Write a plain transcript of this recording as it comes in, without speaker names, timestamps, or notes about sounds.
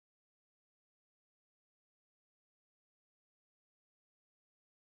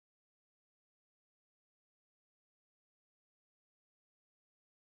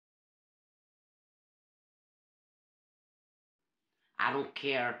I don't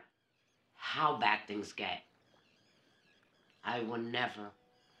care how bad things get. I will never,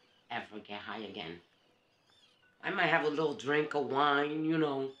 ever get high again. I might have a little drink of wine, you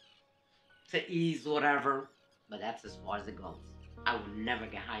know, to ease whatever, but that's as far as it goes. I will never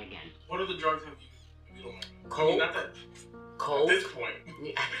get high again. What other drugs have you, if you don't mind? Coke. Not that. Coke. At this point.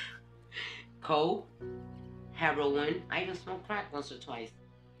 Yeah. Coke, heroin. I even smoked crack once or twice.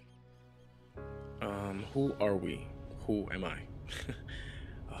 Who are we? Who am I?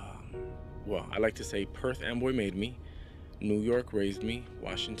 Well, I like to say Perth Amboy made me, New York raised me,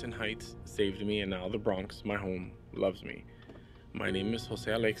 Washington Heights saved me, and now the Bronx, my home, loves me. My name is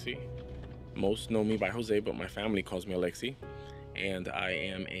Jose Alexi. Most know me by Jose, but my family calls me Alexi. And I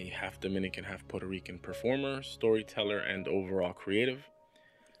am a half Dominican, half Puerto Rican performer, storyteller, and overall creative.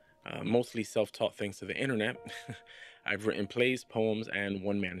 Mostly self-taught thanks to the internet. I've written plays, poems, and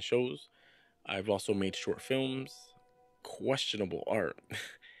one-man shows. I've also made short films, questionable art,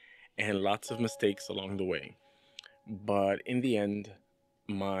 and lots of mistakes along the way. But in the end,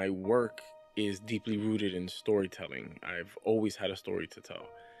 my work is deeply rooted in storytelling. I've always had a story to tell.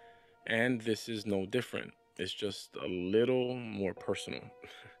 And this is no different. It's just a little more personal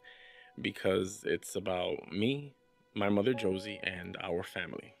because it's about me, my mother Josie, and our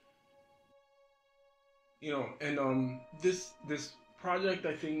family. You know, and this project,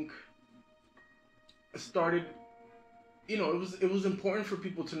 I think, started, you know, it was important for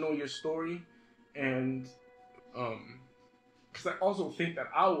people to know your story, and because I also think that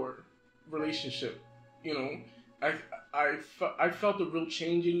our relationship, you know, I felt a real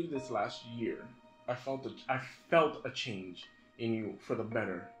change in you this last year. I felt a change in you for the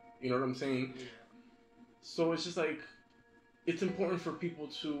better. You know what I'm saying? Yeah. So it's just like, it's important for people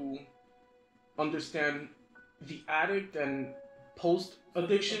to understand the addict and post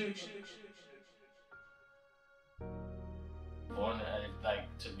addiction. Born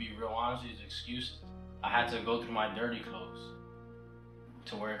like, to be real honest, these excuses. I had to go through my dirty clothes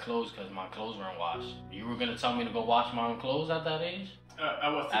to wear clothes because my clothes weren't washed. You were gonna tell me to go wash my own clothes at that age? I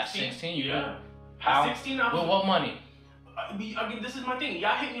was 16. At 16, you yeah. didn't. How? At 16, I was. With what money? Again, this is my thing.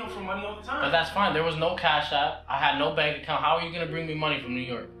 Y'all hit me up for money all the time. But that's fine. There was no Cash App. I had no bank account. How are you gonna bring me money from New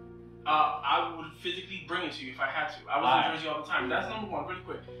York? I would physically bring it to you if I had to. I was in Jersey all the time. That's number one, really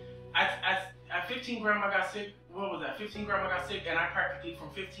quick. At 15, grandma got sick. What was that? 15, grandma got sick, and I practically,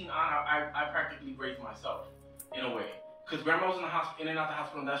 from 15 on, I practically raised myself, in a way. Because grandma was in the hospital, in and out the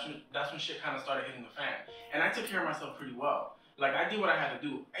hospital, and that's when shit kind of started hitting the fan. And I took care of myself pretty well. Like, I did what I had to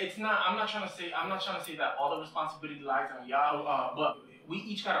do. I'm not trying to say that all the responsibility lies on y'all, but we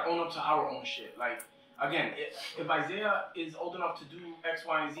each gotta own up to our own shit. Like, again, if Isaiah is old enough to do X,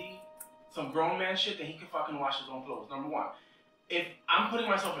 Y, and Z, some grown man shit, then he can fucking wash his own clothes, number one. If I'm putting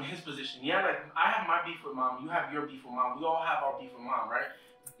myself in his position, yeah, like, I have my beef with mom, you have your beef with mom, we all have our beef with mom, right?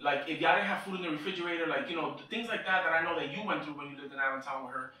 Like, if y'all didn't have food in the refrigerator, like, you know, the things like that I know that you went through when you lived in Allentown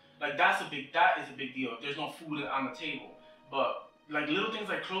with her, like, that is a big deal. If there's no food on the table. But, like, little things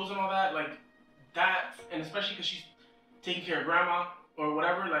like clothes and all that, like, that, and especially because she's taking care of grandma or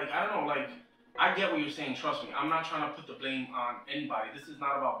whatever, like, I don't know, like, I get what you're saying, trust me. I'm not trying to put the blame on anybody. This is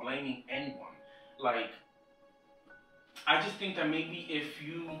not about blaming anyone. Like, I just think that maybe if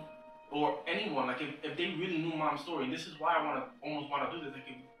you, or anyone, like, if they really knew mom's story, this is why I almost want to do this, like,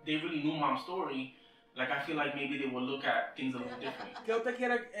 if they really knew mom's story, like, I feel like maybe they would look at things a little differently. ¿Qué usted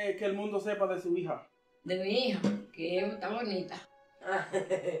quiere que el mundo sepa de su hija? De mi hija, que está bonita.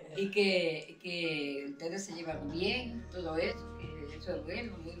 Y que ustedes se llevan bien, todo eso, que eso es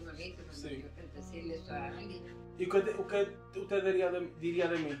bueno, muy bonito, cuando yo decirle eso a alguien. ¿Y qué usted diría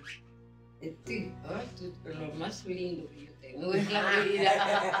de mí? Tú, lo más lindo que yo tengo es la vida.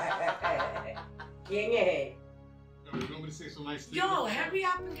 ¿Quién es? Yo, hurry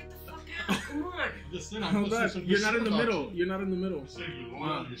up and get the fuck out, come on. You're not in the middle. You're not in the middle. So you're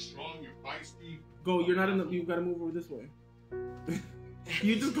loyal, you're strong, you're feisty. Go, you're not in the, you gotta move over this way.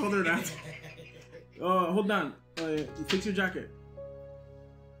 You just called her that. Hold on. Fix your jacket.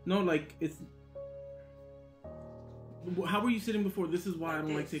 No, like, it's... How were you sitting before? This is why I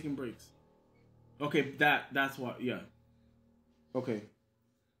don't like taking breaks. Okay, that's why, yeah. Okay.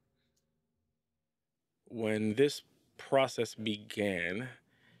 When this process began,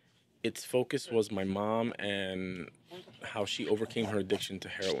 its focus was my mom and how she overcame her addiction to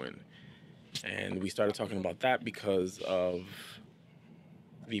heroin. And we started talking about that because of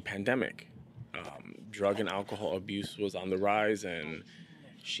the pandemic. Drug and alcohol abuse was on the rise, and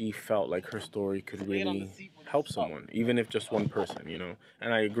she felt like her story could really help someone, even if just one person, you know?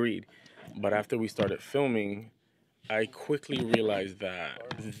 And I agreed. But after we started filming, I quickly realized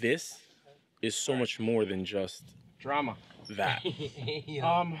that this is so much more than just Drama. That.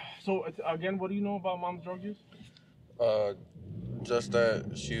 So again, what do you know about mom's drug use? Just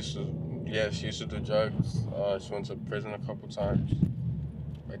that she used to do drugs. She went to prison a couple times,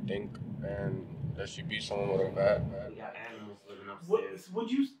 I think, and that she beat someone with a bat. We got animals living What upstairs.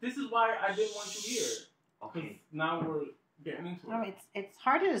 would you? This is why I didn't want you here. Okay. Now we're getting into No, it. it's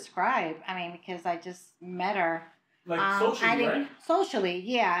hard to describe. I mean, because I just met her. Like socially, right? Socially,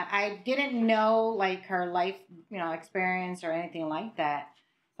 yeah. I didn't know like her life, experience or anything like that.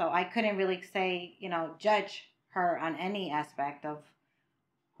 So I couldn't really say, judge her on any aspect of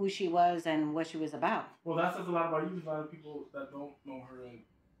who she was and what she was about. Well, that says a lot about you. There's a lot of people that don't know her and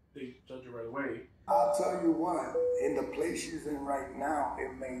they judge her right away. I'll tell you what, in the place she's in right now,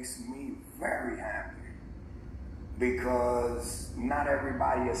 it makes me very happy. Because not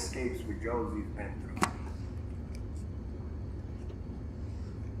everybody escapes what Josie's been through.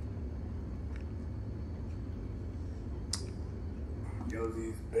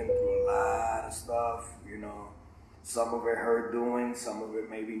 Josie's been through a lot of stuff, some of it her doing, some of it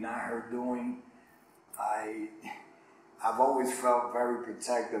maybe not her doing. I've always felt very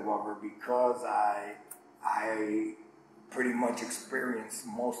protective of her because I pretty much experienced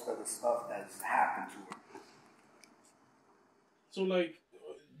most of the stuff that's happened to her. So like,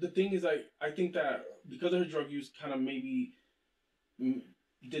 the thing is, I think that because of her drug use, kind of maybe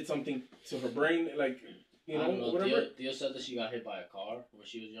did something to her brain, like, I don't know. whatever. Theo said that she got hit by a car when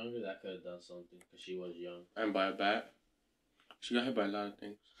she was younger. That could have done something because she was young. And by a bat. She got hit by a lot of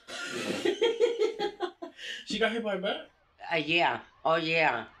things. She got hit by a bat? Yeah. Oh,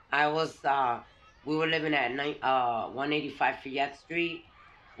 yeah. I was, we were living at 185 Fayette Street.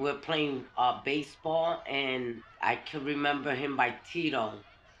 We were playing baseball, and I could remember him by Tito.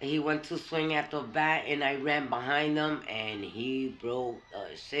 He went to swing at the bat, and I ran behind him, and he broke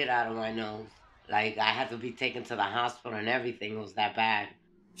the shit out of my nose. Like, I had to be taken to the hospital and everything. It was that bad.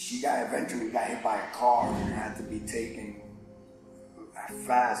 She eventually got hit by a car and had to be taken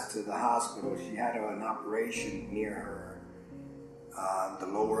fast to the hospital. She had an operation near her, the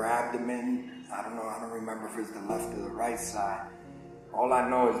lower abdomen. I don't remember if it's the left or the right side. All I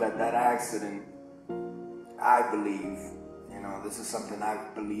know is that accident, I believe, this is something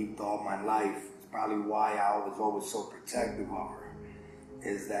I've believed all my life. It's probably why I was always so protective of her.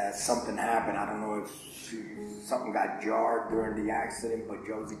 Is that something happened. I don't know if something got jarred during the accident, but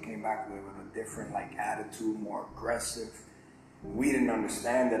Josie came back with a different attitude, more aggressive. We didn't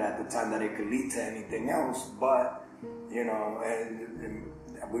understand it at the time that it could lead to anything else, but and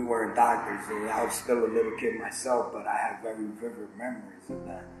we weren't doctors, and I was still a little kid myself, but I have very vivid memories of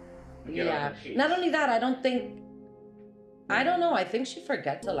that. Yeah. Not only that, I don't know. I think she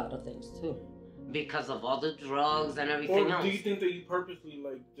forgets a lot of things too. Because of all the drugs and everything Or else. do you think that you purposely,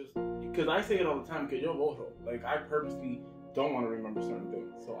 just... Because I say it all the time, que yo borro. Like, I purposely don't want to remember certain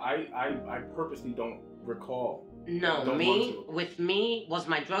things. So I purposely don't recall. No, with me, was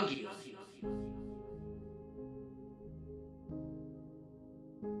my drug use.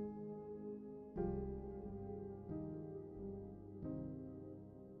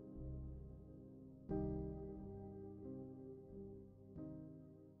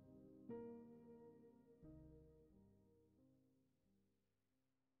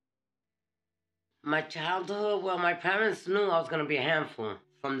 My childhood, well, my parents knew I was going to be a handful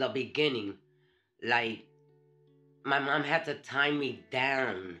from the beginning. Like, my mom had to tie me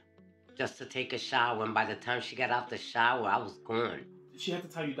down just to take a shower, and by the time she got out the shower, I was gone. She had to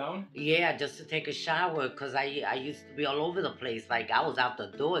tie you down? Yeah, just to take a shower, because I used to be all over the place. Like, I was out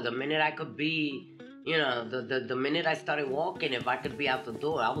the door. The minute I could be, the minute I started walking, if I could be out the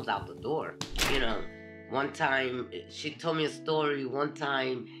door, I was out the door. One time, she told me a story. One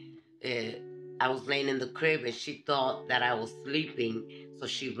time, I was laying in the crib and she thought that I was sleeping. So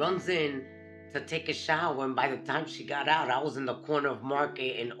she runs in to take a shower, and by the time she got out, I was in the corner of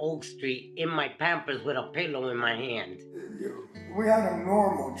Market and Oak Street in my Pampers with a pillow in my hand. We had a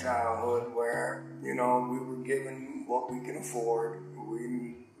normal childhood where, we were given what we can afford.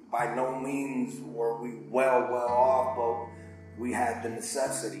 By no means were we well off, but we had the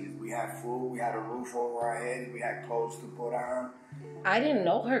necessities. We had food, we had a roof over our heads, we had clothes to put on. I didn't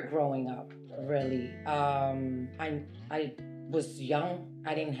know her growing up, really. I was young.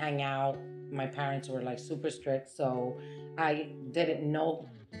 I didn't hang out. My parents were super strict, so I didn't know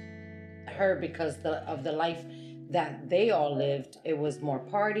her because of the life that they all lived. It was more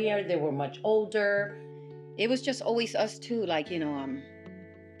partier. They were much older. It was just always us two,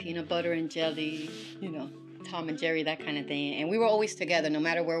 peanut butter and jelly, Tom and Jerry, that kind of thing. And we were always together, no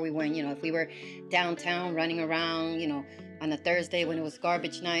matter where we went. If we were downtown running around, on a Thursday when it was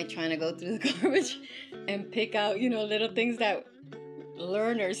garbage night, trying to go through the garbage and pick out, little things that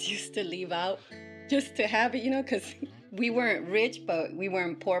learners used to leave out just to have it, because we weren't rich, but we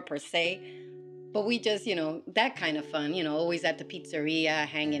weren't poor per se. But we just, that kind of fun, always at the pizzeria,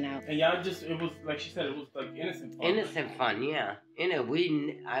 hanging out. And y'all it was, like she said, it was like innocent fun. Innocent fun, yeah.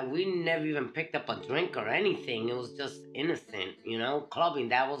 We never even picked up a drink or anything. It was just innocent, clubbing.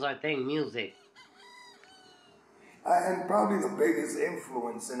 That was our thing, music. And probably the biggest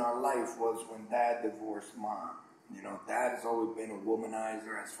influence in our life was when Dad divorced Mom. Dad has always been a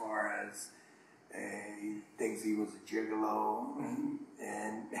womanizer as far as he thinks he was a gigolo.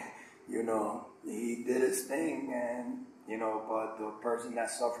 And, he did his thing. And, but the person that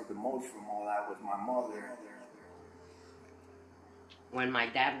suffered the most from all that was my mother. When my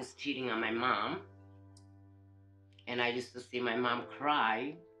dad was cheating on my mom, and I used to see my mom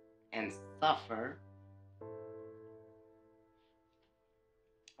cry and suffer,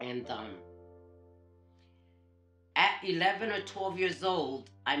 and at 11 or 12 years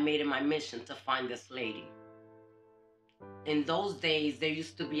old, I made it my mission to find this lady. In those days, there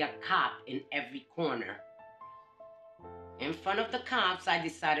used to be a cop in every corner. In front of the cops, I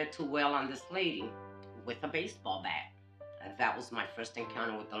decided to wail on this lady with a baseball bat. And that was my first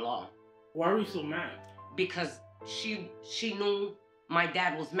encounter with the law. Why were you so mad? Because she knew my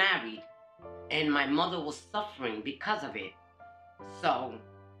dad was married and my mother was suffering because of it. So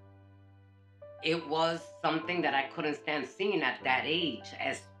it was something that I couldn't stand seeing at that age,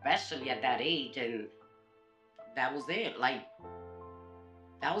 especially at that age. And that was it. Like,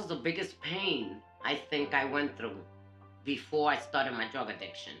 that was the biggest pain I think I went through before I started my drug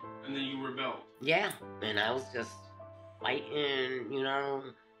addiction. And then you rebelled. Yeah, and I was just fighting,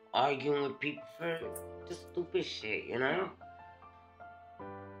 arguing with people for just stupid shit,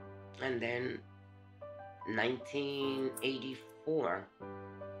 And then 1984,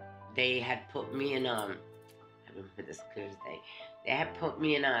 they had put me in I remember this clear as day. They had put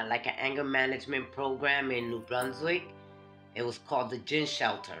me in an anger management program in New Brunswick. It was called the Gin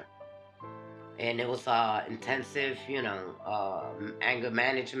Shelter. And it was intensive, anger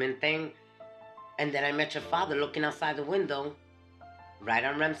management thing. And then I met your father looking outside the window, right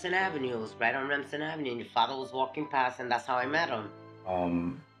on Remsen Avenue. It was right on Remsen Avenue, and your father was walking past, and that's how I met him.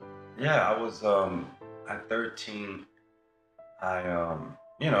 Yeah, I was at 13. I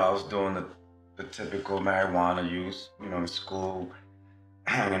was doing the typical marijuana use, in school,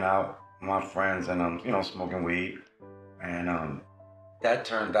 hanging out with my friends and, smoking weed. And that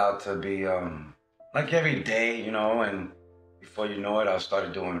turned out to be like every day, and before you know it, I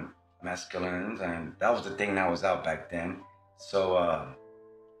started doing mescalines, and that was the thing that was out back then. So,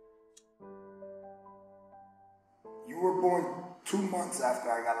 You were born 2 months after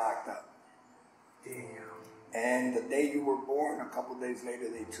I got locked up. Damn. And the day you were born, a couple days later,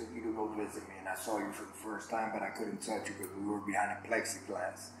 they took you to go visit me, and I saw you for the first time, but I couldn't touch you because we were behind a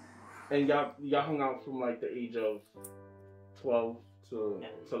plexiglass. And y'all hung out from the age of 12 till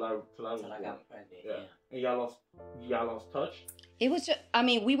I was born. Yeah. And y'all lost touch? It was just,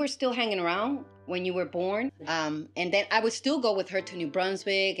 we were still hanging around when you were born. And then I would still go with her to New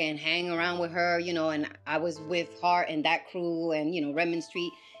Brunswick and hang around with her, and I was with her and that crew and, Redmond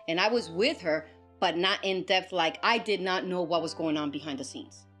Street. And I was with her, but not in depth. I did not know what was going on behind the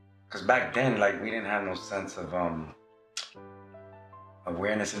scenes. Because back then, we didn't have no sense of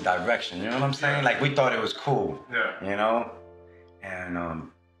awareness and direction. You know what I'm saying? We thought it was cool. Yeah. And,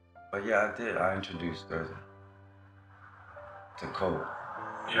 but yeah, I did. I introduced her to coke.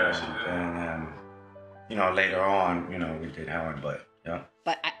 Yeah, she did. And, later on, we did heroin, but yeah.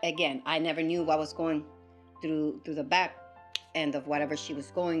 But I never knew what was going through the back end of whatever she was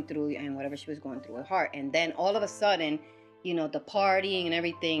going through and whatever she was going through with heart. And then all of a sudden, the partying and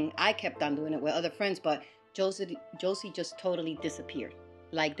everything, I kept on doing it with other friends, but Josie just totally disappeared.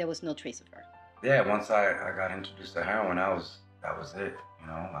 There was no trace of her. Yeah, once I got introduced to heroin, that was it.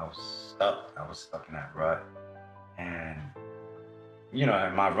 I was stuck in that rut. And,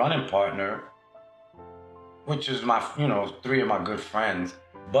 and my running partner, which is my, 3 of my good friends,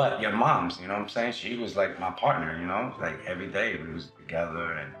 but your mom's, you know what I'm saying? She was my partner, every day we was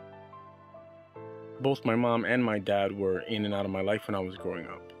together. And both my mom and my dad were in and out of my life when I was growing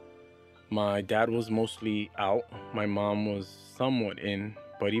up. My dad was mostly out. My mom was somewhat in,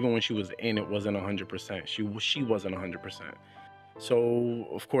 but even when she was in, it wasn't 100%. She wasn't 100%. So,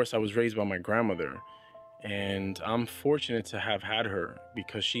 of course, I was raised by my grandmother, and I'm fortunate to have had her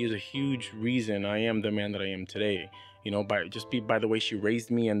because she is a huge reason I am the man that I am today. By the way she raised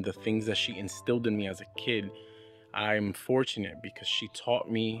me and the things that she instilled in me as a kid. I'm fortunate because she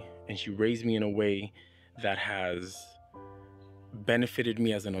taught me and she raised me in a way that has benefited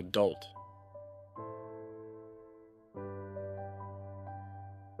me as an adult.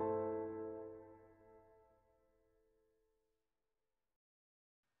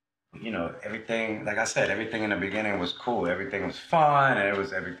 You know, everything, like I said, everything in the beginning was cool. Everything was fun,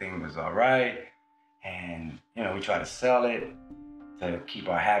 and everything was all right. And, you know, we tried to sell it to keep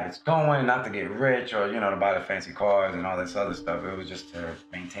our habits going, not to get rich or, you know, to buy the fancy cars and all this other stuff. It was just to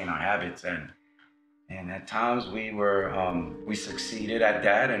maintain our habits. And at times we succeeded at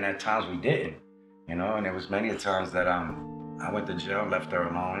that, and at times we didn't, you know. And there was many times that I went to jail, left her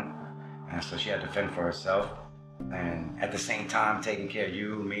alone, and so she had to fend for herself. And at the same time, taking care of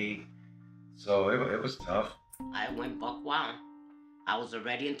you, me. So it was tough. I went buck wild. I was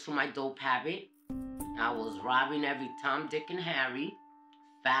already into my dope habit. I was robbing every Tom, Dick, and Harry,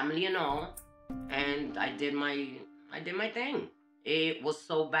 family and all, and I did my thing. It was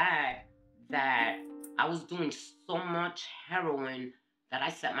so bad that I was doing so much heroin that I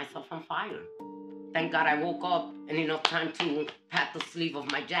set myself on fire. Thank God I woke up in enough time to pat the sleeve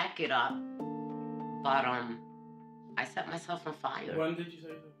of my jacket up, but I set myself on fire. When did you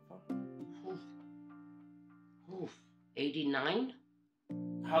set yourself on fire? Oof. 89?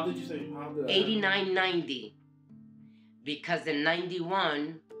 How did you say? How did 89, 90. Because in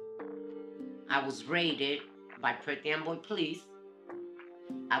 91, I was raided by Profe Amboy police.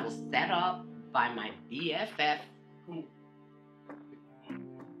 I was set up by my BFF.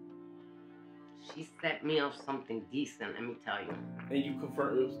 She set me up something decent, let me tell you. And you it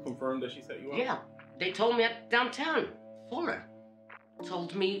was confirmed that she set you up? Yeah. They told me at downtown, Fuller.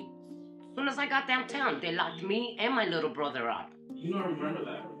 Told me, as soon as I got downtown, they locked me and my little brother up. You don't remember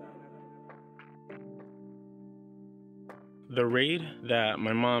that? The raid that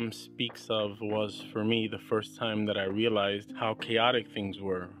my mom speaks of was, for me, the first time that I realized how chaotic things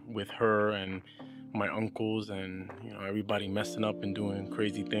were with her and my uncles and, you know, everybody messing up and doing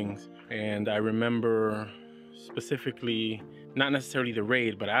crazy things. And I remember specifically, not necessarily the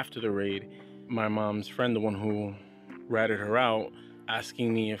raid, but after the raid, my mom's friend, the one who ratted her out,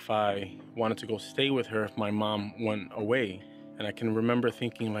 asking me if I wanted to go stay with her if my mom went away. And I can remember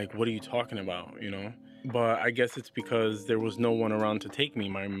thinking, like, what are you talking about, you know? But I guess it's because there was no one around to take me.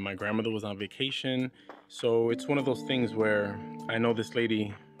 My grandmother was on vacation. So it's one of those things where I know this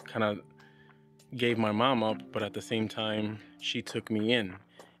lady kind of gave my mom up, but at the same time, she took me in.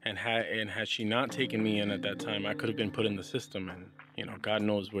 And had she not taken me in at that time, I could have been put in the system. And, you know, God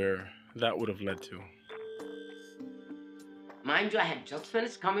knows where that would have led to. Mind you, I had just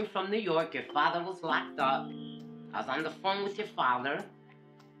finished coming from New York. Your father was locked up. I was on the phone with your father.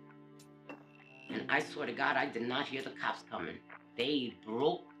 And I swear to God, I did not hear the cops coming. They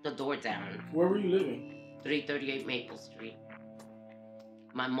broke the door down. Where were you living? 338 Maple Street.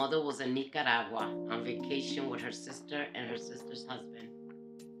 My mother was in Nicaragua on vacation with her sister and her sister's husband.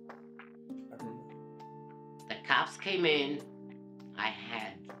 The cops came in. I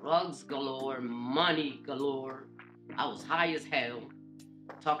had drugs galore, money galore. I was high as hell,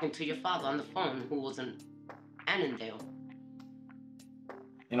 talking to your father on the phone, who was in Annandale.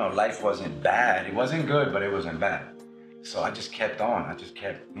 You know, life wasn't bad. It wasn't good, but it wasn't bad. So I just kept on. I just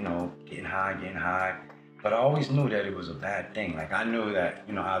kept, you know, getting high. But I always knew that it was a bad thing. Like, I knew that,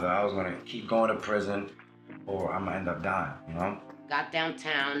 you know, either I was going to keep going to prison or I'm going to end up dying, you know? Got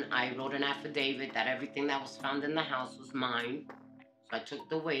downtown. I wrote an affidavit that everything that was found in the house was mine. So I took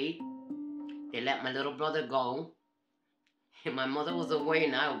the weight. They let my little brother go. And my mother was away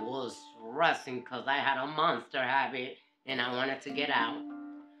and I was stressing because I had a monster habit and I wanted to get out.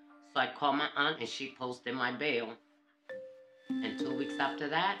 So I called my aunt and she posted my bail. And 2 weeks after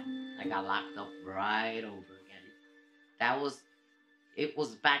that, I got locked up right over again. It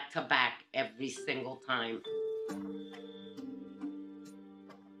was back to back every single time.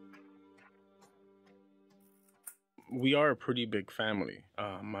 We are a pretty big family.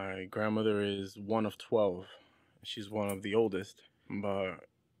 My grandmother is one of 12. She's one of the oldest. But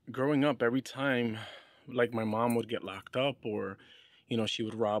growing up, every time, like, my mom would get locked up or, you know, she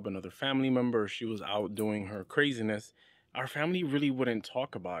would rob another family member, she was out doing her craziness, our family really wouldn't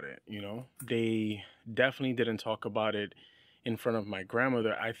talk about it, you know? They definitely didn't talk about it in front of my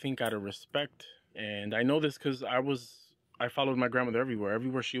grandmother, I think out of respect. And I know this because I followed my grandmother everywhere.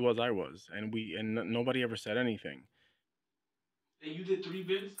 Everywhere she was, I was. And nobody ever said anything. And you did 3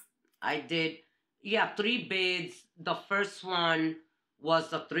 bids? I did, 3 bids. The first one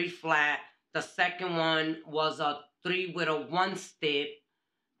was a 3 flat. The second one was a 3 with a 1 stip.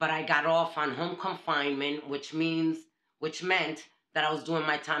 But I got off on home confinement, which meant that I was doing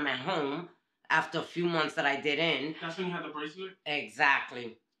my time at home after a few months that I did in. That's when you had the bracelet?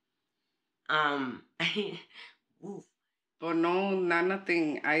 Exactly. Oof. But no, not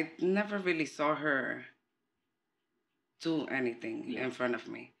nothing. I never really saw her do anything in front of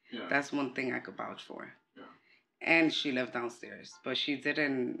me. Yeah. That's one thing I could vouch for. Yeah. And she lived downstairs, but she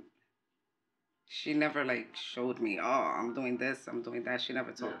never like showed me, oh, I'm doing this, I'm doing that. She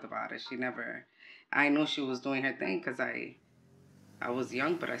never talked about it. I know she was doing her thing because I was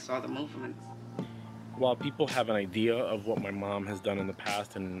young, but I saw the movements. While people have an idea of what my mom has done in the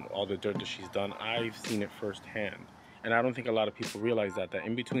past and all the dirt that she's done, I've seen it firsthand. And I don't think a lot of people realize that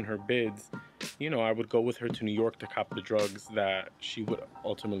in between her bids, you know, I would go with her to New York to cop the drugs that she would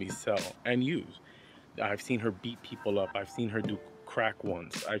ultimately sell and use. I've seen her beat people up. I've seen her do crack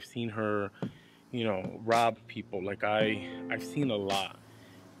once. I've seen her, you know, rob people. Like, I've seen a lot.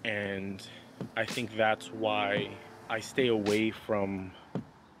 And I think that's why I stay away from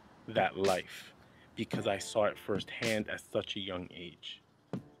that life, because I saw it firsthand at such a young age.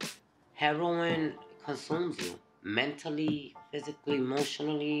 Heroin consumes you. Mentally, physically,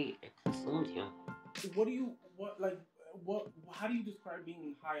 emotionally, it consumes you. How do you describe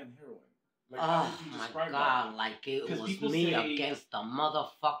being high on heroin? Like, oh my God, like it was me against the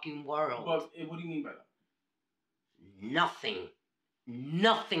motherfucking world. But what do you mean by that?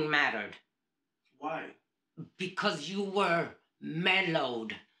 Nothing mattered. Why? Because you were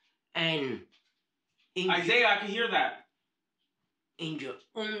mellowed and... Issaiah, I can hear that. In your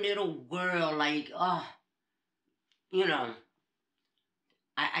own little world, like, you know,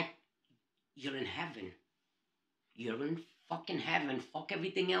 you're in heaven. You're in fucking heaven. Fuck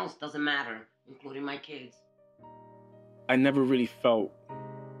everything else, doesn't matter, including my kids. I never really felt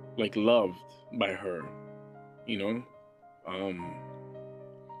like loved by her, you know?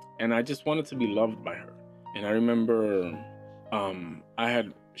 And I just wanted to be loved by her. And I remember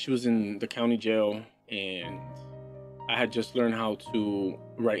she was in the county jail, and I had just learned how to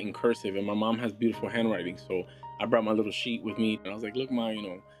write in cursive, and my mom has beautiful handwriting, so I brought my little sheet with me, and I was like, look, Ma, you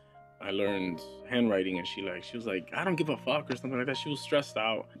know, I learned handwriting, and she was like, I don't give a fuck, or something like that. She was stressed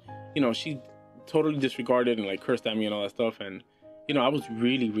out. You know, she totally disregarded and like cursed at me and all that stuff, and you know, I was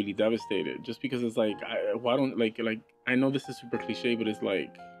really, really devastated, just because it's like, why don't, like, I know this is super cliche, but it's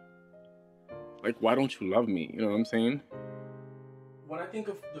like, why don't you love me? You know what I'm saying? When I think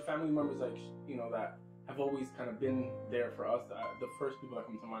of the family members, like, you know, that have always kind of been there for us, the first people that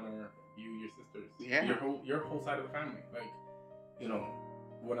come to mind are you, your sisters, your whole side of the family. Like, you know,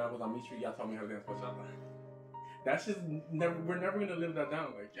 when I was on Meat Street, y'all taught me how to dance bachata. That's just we're never gonna live that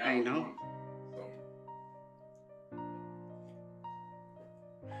down. Like, I know. So,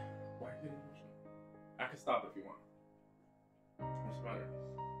 why are you getting emotional? I can stop if you want. What's the matter?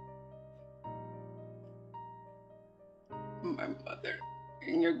 My mother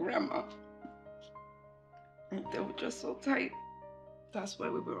and your grandma, they were just so tight. That's why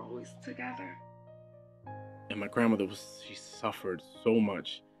we were always together. And my grandmother she suffered so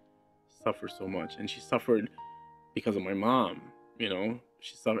much, and she suffered because of my mom, you know.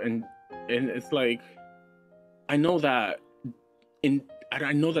 She suffered, and it's like, I know that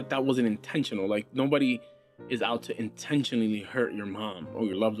that wasn't intentional. Like, nobody is out to intentionally hurt your mom or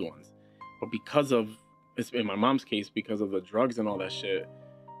your loved ones, but because of, in my mom's case, because of the drugs and all that shit,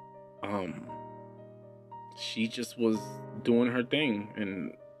 she just was doing her thing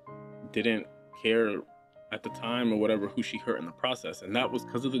and didn't care at the time or whatever who she hurt in the process, and that was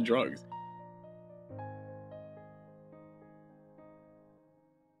because of the drugs.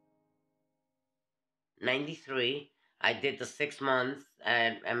 '93, I did the 6 months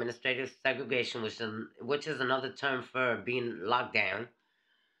at administrative segregation, which is another term for being locked down.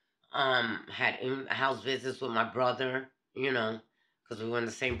 Had in-house visits with my brother, you know, because we were in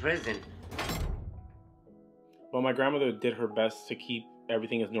the same prison. Well, my grandmother did her best to keep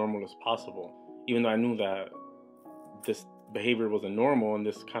everything as normal as possible, even though I knew that this behavior wasn't normal and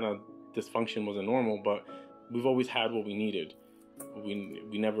this kind of dysfunction wasn't normal, but we've always had what we needed. We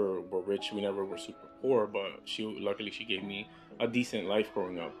never were rich, we never were super poor, but luckily she gave me a decent life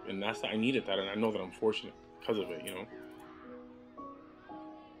growing up, and I needed that, and I know that I'm fortunate because of it, you know.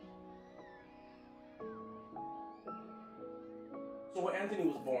 So when Anthony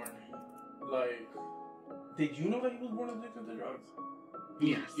was born, like, did you know that he was born addicted to drugs?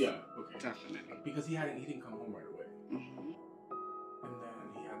 Yes. Yeah. Okay. Definitely. Because he didn't come home right away. Mm-hmm. And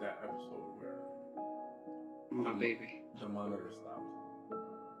then he had that episode where my baby, the monitor stopped,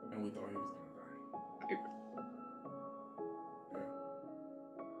 and we thought he was gonna die. Yeah.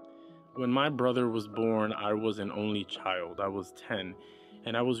 When my brother was born, I was an only child. I was 10.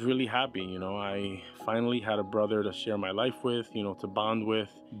 And I was really happy, you know. I finally had a brother to share my life with, you know, to bond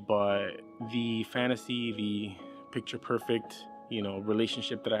with. But the fantasy, the picture perfect, you know,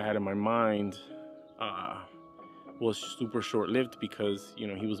 relationship that I had in my mind was super short-lived because, you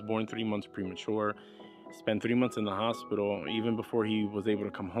know, he was born 3 months premature, spent 3 months in the hospital. Even before he was able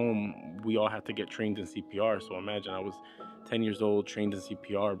to come home, we all had to get trained in CPR. So imagine, I was 10 years old, trained in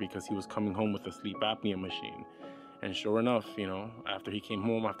CPR because he was coming home with a sleep apnea machine. And sure enough, you know, after he came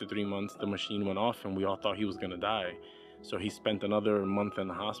home after 3 months, the machine went off and we all thought he was gonna die. So he spent another month in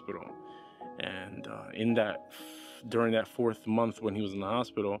the hospital. And during that 4th month when he was in the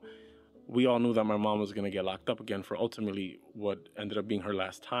hospital, we all knew that my mom was gonna get locked up again for ultimately what ended up being her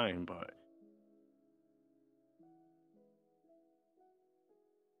last time. But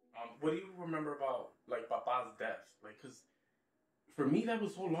what do you remember about like Papa's death? Like, cause for me that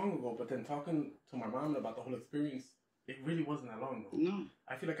was so long ago. But then talking to my mom about the whole experience, it really wasn't that long ago. No.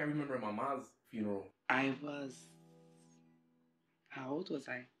 I feel like I remember my mom's funeral. I was. How old was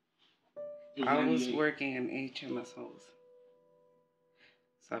I? I was working in HMSOs.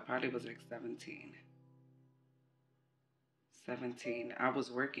 So I probably was like 17. I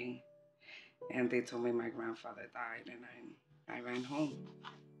was working, and they told me my grandfather died, and I ran home.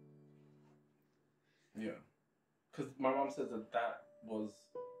 Yeah, because my mom said that was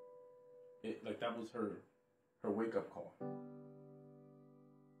it. Like that was her wake up call.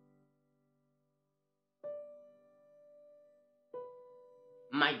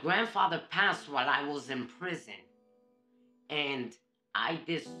 My grandfather passed while I was in prison, and I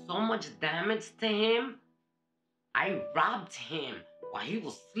did so much damage to him. I robbed him while he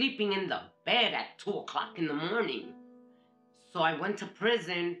was sleeping in the bed at 2 o'clock in the morning. So I went to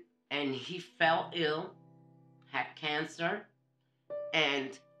prison, and he fell ill, had cancer,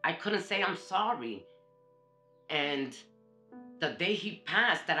 and I couldn't say I'm sorry. And the day he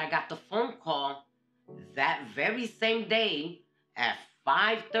passed, that I got the phone call, that very same day at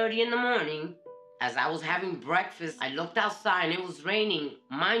 5:30 in the morning, as I was having breakfast, I looked outside and it was raining.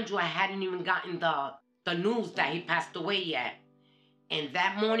 Mind you, I hadn't even gotten the news that he passed away yet. And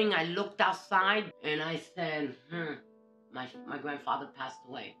that morning I looked outside and I said, my grandfather passed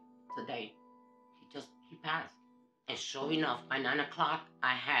away today. He passed. And sure enough, by 9 o'clock,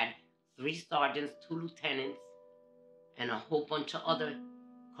 I had 3 sergeants, 2 lieutenants, and a whole bunch of other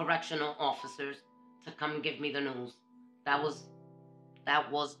correctional officers to come give me the news. That was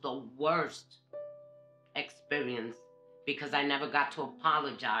the worst experience because I never got to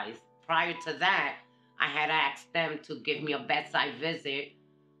apologize. Prior to that, I had asked them to give me a bedside visit,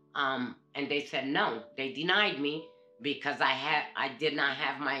 and they said no. They denied me because I did not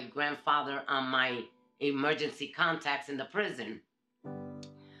have my grandfather on my emergency contacts in the prison.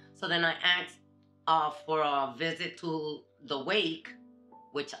 So then I asked for a visit to the wake,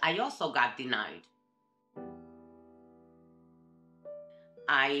 which I also got denied.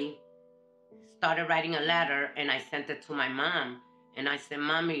 I started writing a letter and I sent it to my mom. And I said,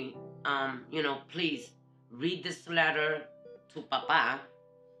 Mommy, please read this letter to Papa.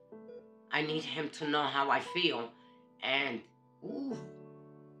 I need him to know how I feel. And,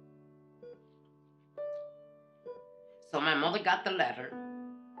 So my mother got the letter.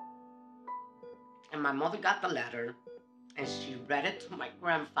 And she read it to my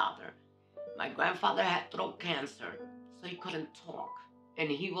grandfather. My grandfather had throat cancer, so he couldn't talk. And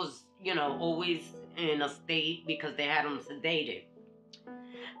he was, always in a state because they had him sedated.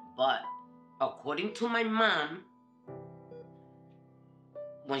 But according to my mom,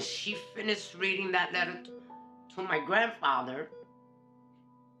 when she finished reading that letter to my grandfather,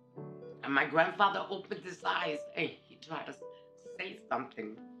 and my grandfather opened his eyes and he tried to say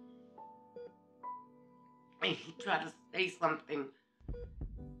something.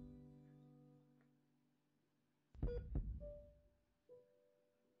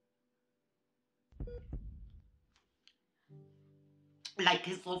 Like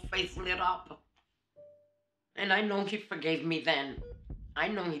his whole face lit up. And I know he forgave me then. I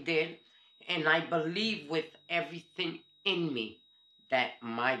know he did. And I believe with everything in me that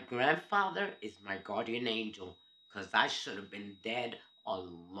my grandfather is my guardian angel, because I should have been dead a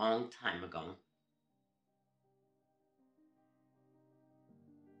long time ago.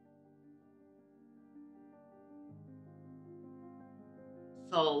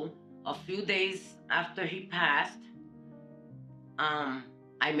 So a few days after he passed,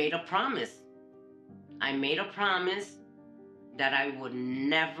 I made a promise. That I would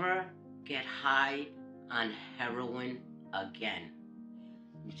never get high on heroin again.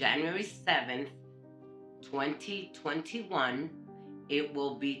 January 7th, 2021, it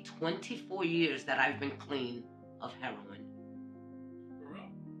will be 24 years that I've been clean of heroin.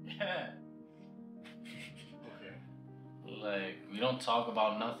 Yeah. Okay. Like, we don't talk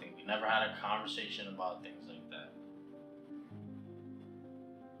about nothing. We never had a conversation about things like that.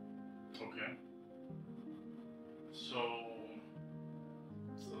 Okay. So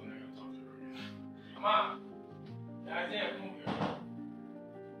then I gotta talk to her again. Come on. Issaiah, come over here.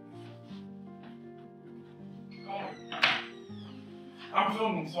 Come on. I'm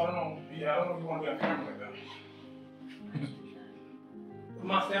filming, so I don't know. Yeah, I don't know if you want to be on camera like that.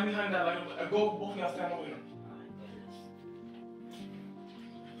 Come on, stand behind that light. Go, both of y'all stand over here.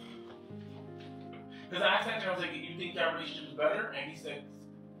 Because I asked him, I was like, you think your relationship is better? And he said,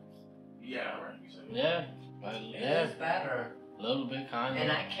 yeah, right? He said, yeah. It's better. A little bit, kind of.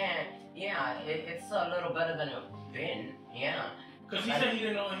 And I can't, it's a little better than it's been, yeah. Because he said he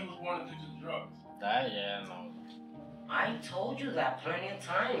didn't know that he was born addicted to drugs. That, yeah, no. I told you that plenty of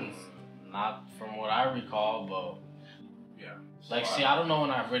times. Not from what I recall, but... Yeah. Like, see, I don't know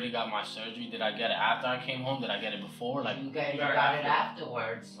when I really got my surgery. Did I get it after I came home? Did I get it before? Like, you got it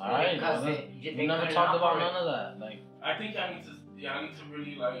afterwards. All right. Because we never talked about none of that. Like, I think I need to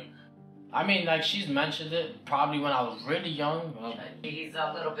really, like... I mean, like, she's mentioned it probably when I was really young. He's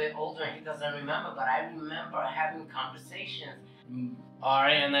a little bit older and he doesn't remember, but I remember having conversations. All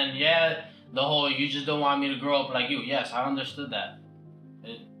right, and then, yeah, the whole, you just don't want me to grow up like you. Yes, I understood that.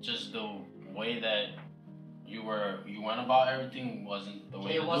 It just the way that you went about everything wasn't the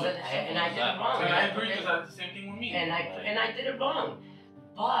way it wasn't, and I did it wrong. And I agree, because that's the same thing with me. And I did it wrong.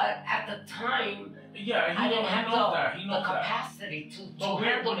 But at the time, yeah, I didn't have the capacity to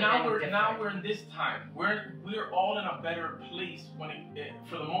handle it. Now we're in this time. We're all in a better place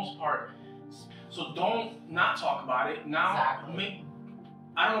for the most part. So don't not talk about it. Now, exactly.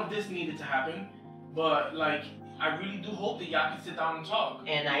 I don't know if this needed to happen, but like, I really do hope that y'all can sit down and talk.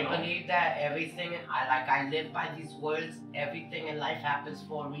 And I believe that everything, I live by these words, everything in life happens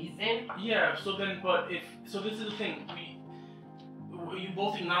for a reason. Yeah, so this is the thing, you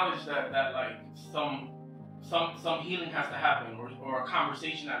both acknowledge that like some healing has to happen, or a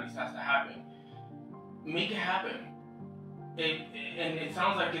conversation at least has to happen. Make it happen. And it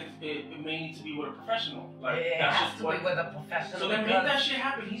sounds like it may need to be with a professional. Like, it has to be with a professional. So then make that shit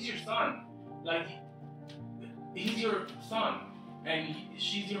happen. He's your son. Like, he's your son, and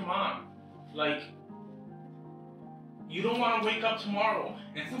she's your mom. Like, you don't want to wake up tomorrow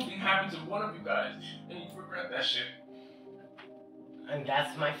and something happens to one of you guys, and you regret that shit. And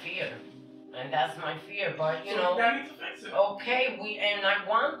that's my fear. But you know, that needs to fix it. Okay, I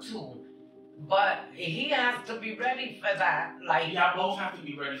want to. But he has to be ready for that. Like, y'all both have to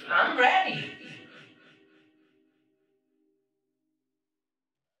be ready for that. I'm ready.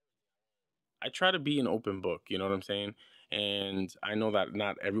 I try to be an open book, you know what I'm saying? And I know that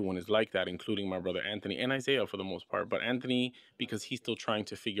not everyone is like that, including my brother Anthony and Issaiah for the most part. But Anthony, because he's still trying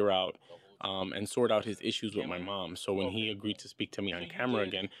to figure out and sort out his issues with my mom. So when he agreed to speak to me on camera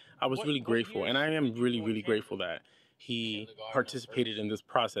again, I was really grateful. And I am really, really grateful that he participated in this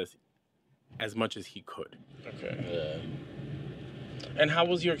process as much as he could. Okay. Yeah. And how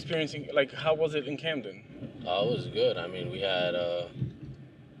was your experience? How was it in Camden? It was good. I mean, we had our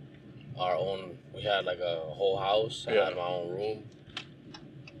own. We had like a whole house. I had my own room.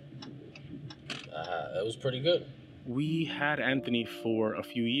 It was pretty good. We had Anthony for a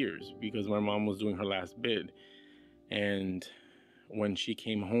few years because my mom was doing her last bid, and when she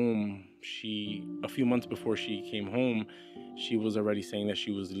came home, a few months before she came home, she was already saying that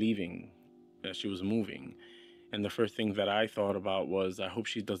she was leaving, that she was moving. And the first thing that I thought about was, I hope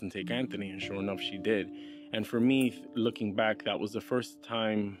she doesn't take Anthony, and sure enough, she did. And for me, looking back, that was the first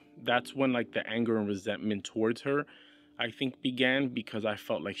time, that's when like the anger and resentment towards her, I think, began, because I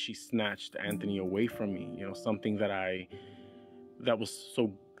felt like she snatched Anthony away from me. You know, something that was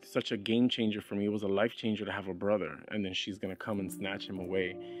such a game changer for me. It was a life changer to have a brother, and then she's gonna come and snatch him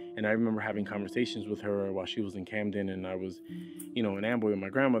away. And I remember having conversations with her while she was in Camden, and I was, in Amboy with my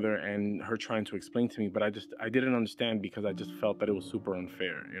grandmother, and her trying to explain to me, but I didn't understand, because I just felt that it was super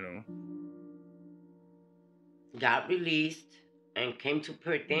unfair, Got released and came to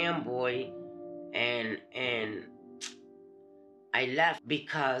Perth Amboy, and I left,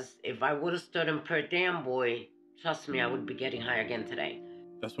 because if I would have stood in Perth Amboy, trust me, I would be getting high again today.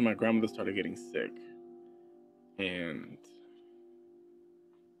 That's when my grandmother started getting sick. And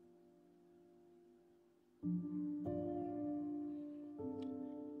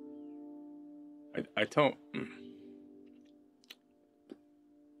I told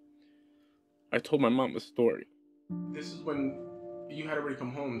my mom the story. This is when you had already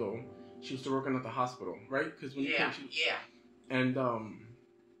come home, though. She was still working at the hospital, right? Because when you came, And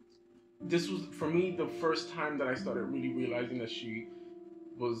this was, for me, the first time that I started really realizing that she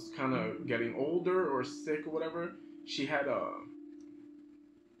was kind of getting older or sick or whatever. She had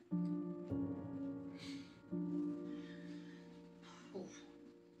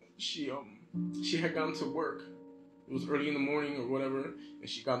she had gone to work It was early in the morning or whatever, and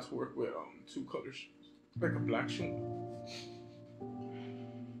she got to work with 2 color shoes, like a black shoe.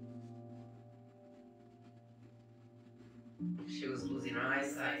 She was losing her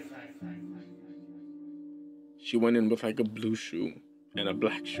eyesight. She went in with like a blue shoe and a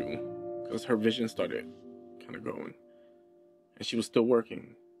black shoe because her vision started kind of going. And she was still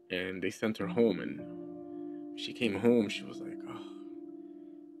working, and they sent her home, and she came home, she was like, oh,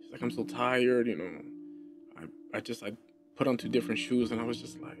 she's like, I'm so tired, you know. I put on 2 different shoes, and I was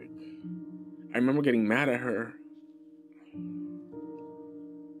just like, I remember getting mad at her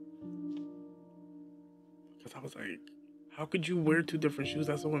because I was like, how could you wear 2 different shoes?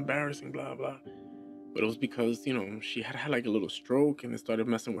 That's so embarrassing, blah, blah. But it was because, you know, she had like a little stroke, and it started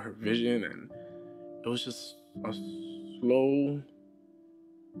messing with her vision, and it was just a slow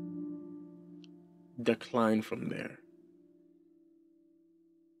decline from there.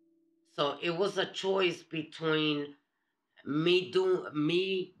 So it was a choice between me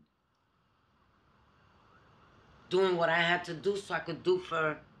doing what I had to do so I could do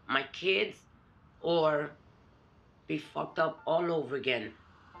for my kids, or be fucked up all over again.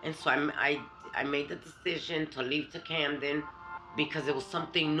 And so I made the decision to leave to Camden because it was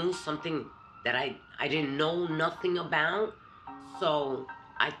something new, something that I didn't know nothing about. So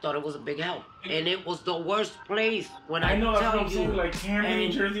I thought it was a big help. And it was the worst place when I know, tell you. Like Camden,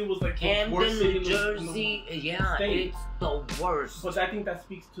 New Jersey was like the worst city New Jersey, yeah, it's the worst. But I think that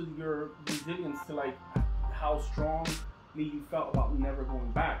speaks to your resilience, to like how strongly you felt about never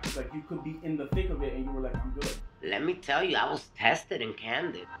going back. It's like you could be in the thick of it and you were like, I'm good. Let me tell you, I was tested in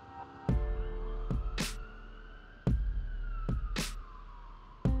Camden.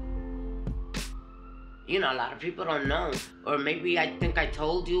 You know, a lot of people don't know. Or maybe I think I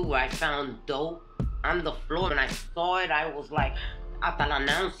told you where I found dope on the floor. When I saw it, I was like, hasta la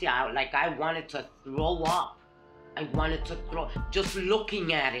náusea. Like I wanted to throw up. I wanted to throw, just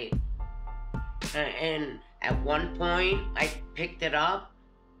looking at it. And at one point, I picked it up.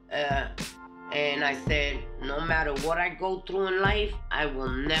 And I said, no matter what I go through in life, I will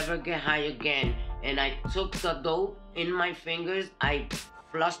never get high again. And I took the dope in my fingers. I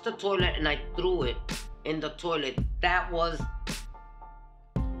flushed the toilet and I threw it in the toilet. That was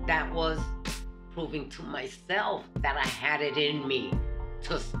proving to myself that I had it in me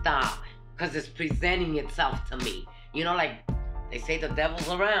to stop, because it's presenting itself to me. You know, like they say the devil's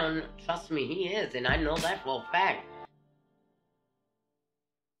around. Trust me, he is, and I know that for a fact.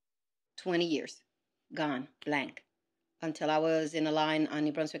 20 years gone, blank, until I was in a line on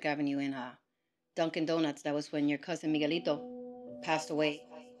New Brunswick Avenue in Dunkin' Donuts. That was when your cousin Miguelito passed away.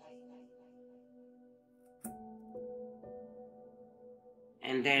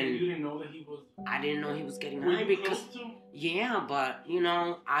 And then you didn't know that he was. I didn't know he was getting high because, yeah, but you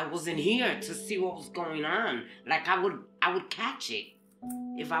know, I wasn't here to see what was going on. Like I would catch it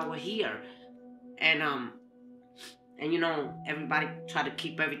if I were here, and you know, everybody tried to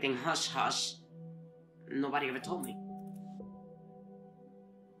keep everything hush hush. Nobody ever told me.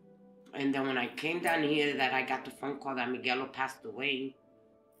 And then when I came down here, that I got the phone call that Miguelo passed away.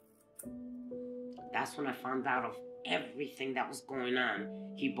 That's when I found out of everything that was going on.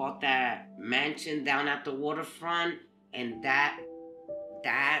 He bought that mansion down at the waterfront, and that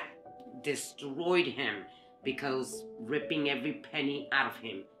destroyed him, because ripping every penny out of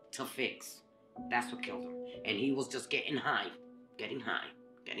him to fix. That's what killed him. And he was just getting high, to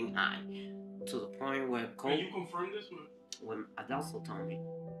the point where Can you confirm this? When Adelso told me.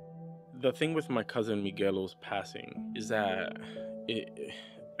 The thing with my cousin Miguelo's passing is that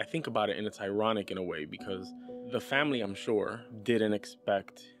I think about it, and it's ironic in a way, because the family, I'm sure, didn't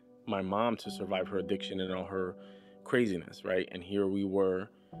expect my mom to survive her addiction and all her craziness, right? And here we were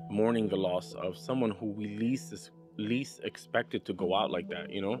mourning the loss of someone who we least expected to go out like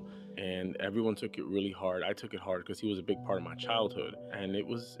that, you know? And everyone took it really hard. I took it hard because he was a big part of my childhood, and it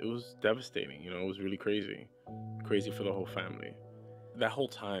was devastating, you know? It was really crazy for the whole family. That whole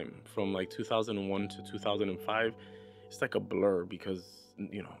time, from like 2001 to 2005, it's like a blur, because,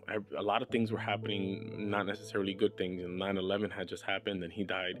 you know, a lot of things were happening, not necessarily good things. And 9/11 had just happened, and he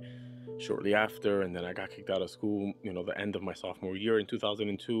died shortly after. And then I got kicked out of school, you know, the end of my sophomore year in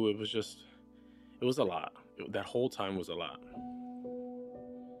 2002. It was a lot. That whole time was a lot.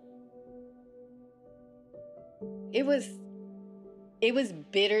 It was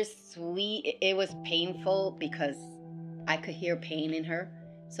bittersweet. It was painful because I could hear pain in her.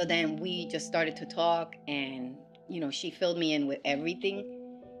 So then we just started to talk, and, you know, she filled me in with everything.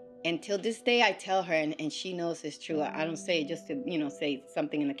 And till this day, I tell her, and she knows it's true. I don't say it just to, you know, say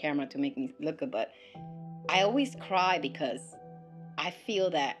something in the camera to make me look good, but I always cry because I feel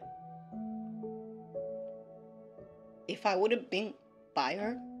that if I would have been by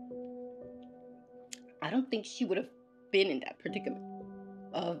her, I don't think she would have been in that predicament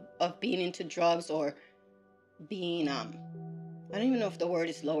of being into drugs or being, I don't even know if the word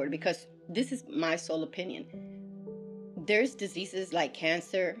is lowered, because this is my sole opinion. There's diseases like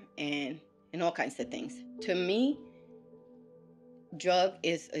cancer and all kinds of things. To me, drug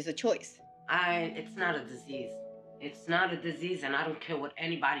is a choice. It's not a disease. It's not a disease, and I don't care what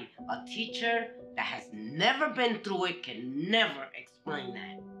anybody, a teacher that has never been through it can never explain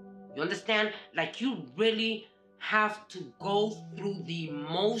that. You understand? Like, you really have to go through the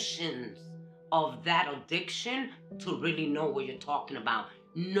motions of that addiction to really know what you're talking about.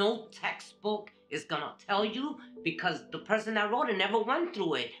 No textbook is gonna tell you, because the person that wrote it never went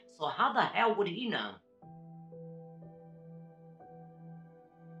through it. So how the hell would he know?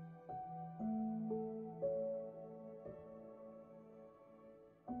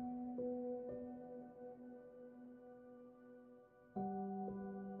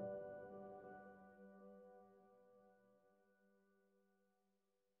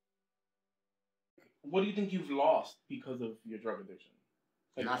 What do you think you've lost because of your drug addiction?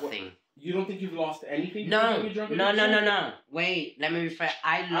 Like, nothing. You don't think you've lost anything? No. Wait, let me rephrase.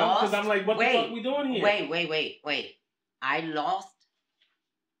 I lost. Because I'm like, what the fuck are we doing here? Wait. I lost.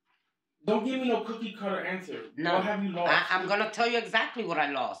 Don't give me no cookie cutter answer. No. What have you lost? I'm gonna tell you exactly what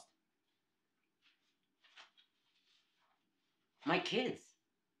I lost. My kids.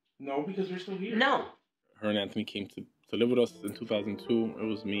 No, because we're still here. No. Her and Anthony came to live with us in 2002. It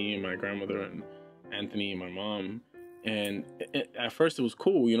was me and my grandmother and Anthony and my mom. And at first it was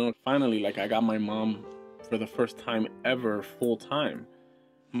cool, you know. Finally, like, I got my mom for the first time ever full time.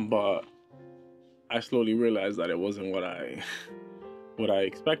 But I slowly realized that it wasn't what I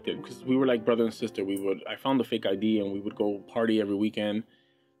expected, because we were like brother and sister. I found a fake ID and we would go party every weekend.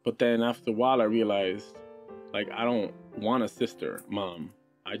 But then after a while I realized, like, I don't want a sister mom.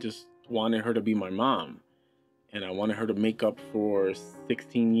 I just wanted her to be my mom. And I wanted her to make up for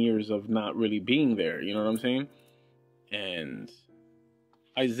 16 years of not really being there. You know what I'm saying? And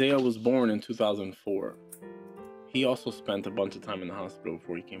Isaiah was born in 2004. He also spent a bunch of time in the hospital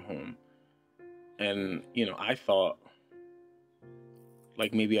before he came home. And, you know, I thought,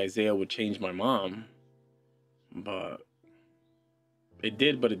 like, maybe Isaiah would change my mom. But it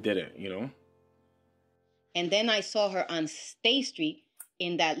did, but it didn't, you know? And then I saw her on State Street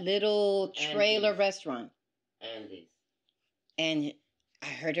in that little trailer restaurant. And I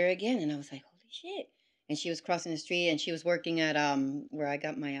heard her again, and I was like, holy shit. And she was crossing the street, and she was working at where I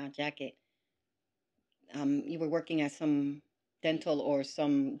got my jacket. You were working at some dental or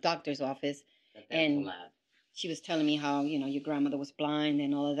some doctor's office. And lab. She was telling me how, you know, your grandmother was blind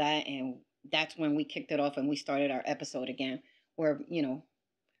and all of that. And that's when we kicked it off and we started our episode again. Where, you know,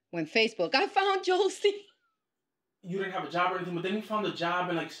 when Facebook, I found Josie. You didn't have a job or anything, but then you found a job,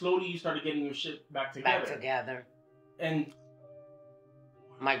 and like slowly you started getting your shit back together. And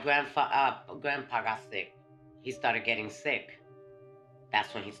my grandpa got sick. He started getting sick.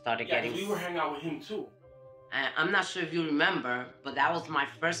 That's when he started getting sick. We were hanging out with him too. I'm not sure if you remember, but that was my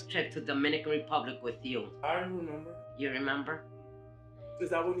first trip to Dominican Republic with you. I remember. You remember?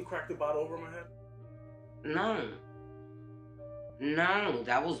 Is that when you cracked the bottle over my head? No,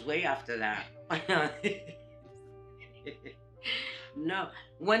 that was way after that. No.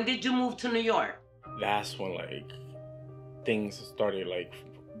 When did you move to New York? That's when, like, things started, like,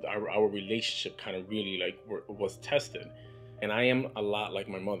 our relationship kind of really, like, was tested. And I am a lot like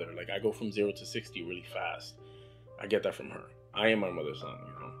my mother. Like, I go from 0 to 60 really fast. I get that from her. I am my mother's son,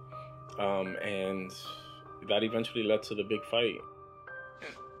 you know. And that eventually led to the big fight.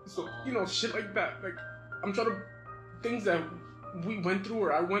 So, you know, shit like that. Like, I'm trying to... Things that we went through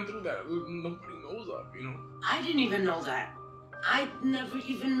or I went through that nobody knows of, you know. I didn't even know that. I never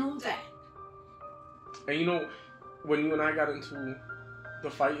even knew that. And you know, when you and I got into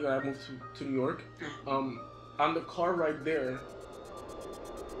the fight that I moved to New York, on the car ride there,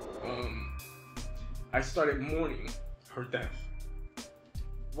 I started mourning her death.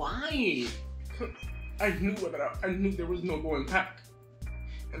 Why? I knew there was no going back,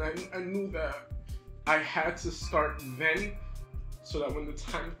 and I knew that I had to start then, so that when the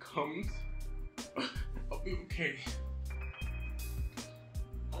time comes, I'll be okay.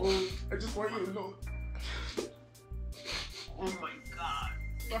 I just want you to know. Oh my God.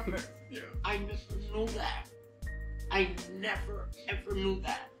 Yeah. I never knew that. I never ever knew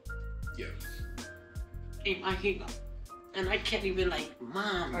that. Yeah. Imagina. And I can't even, like,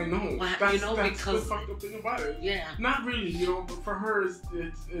 Mom. I know. Why, that's, you know, that's because the fucked up thing about it. Yeah. Not really, you know, but for her,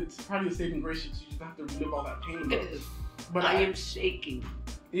 it's probably a saving grace. She just have to relive all that pain. But I am shaking.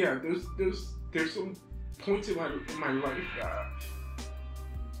 Yeah, there's some points in my life that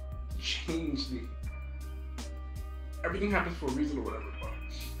changed me. Everything happens for a reason or whatever, but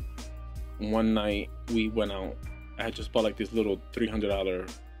one night we went out. I had just bought like this little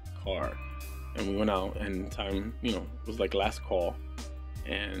 $300 car, and we went out, and time, you know, it was like last call,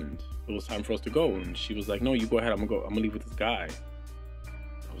 and it was time for us to go. And she was like, "No, you go ahead. I'm gonna leave with this guy."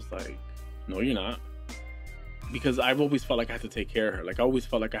 I was like, "No, you're not," because I've always felt like I had to take care of her. Like I always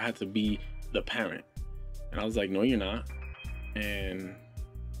felt like I had to be the parent, and I was like, "No, you're not," and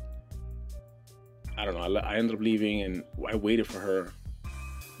I don't know. I ended up leaving, and I waited for her.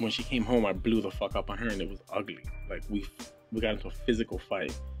 When she came home, I blew the fuck up on her, and it was ugly. Like we got into a physical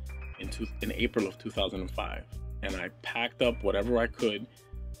fight in April of 2005, and I packed up whatever I could,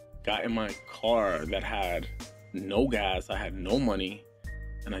 got in my car that had no gas, I had no money,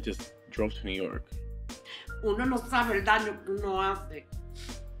 and I just drove to New York. Uno no sabe el daño que uno hace.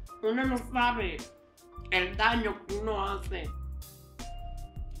 Uno no sabe el daño que uno hace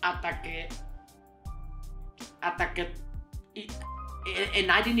hasta que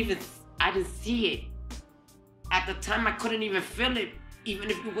and I didn't see it. At the time, I couldn't even feel it, even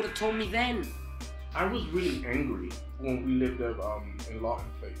if you would have told me then. I was really angry when we lived in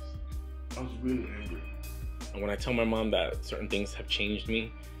Lawton Place. I was really angry. And when I tell my mom that certain things have changed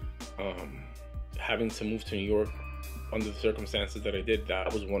me, having to move to New York under the circumstances that I did,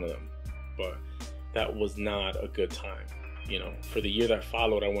 that was one of them. But that was not a good time. You know, for the year that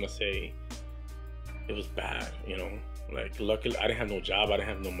followed, I want to say it was bad, you know. Like, luckily, I didn't have no job, I didn't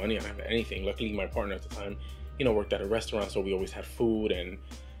have no money, I didn't have anything. Luckily, my partner at the time, you know, worked at a restaurant, so we always had food, and,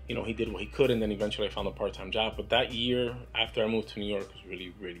 you know, he did what he could, and then eventually I found a part-time job. But that year, after I moved to New York, was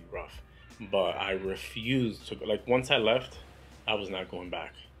really, really rough. But I refused to go. Like, once I left, I was not going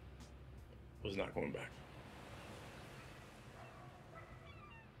back. Was not going back.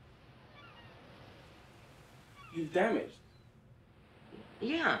 You've damaged.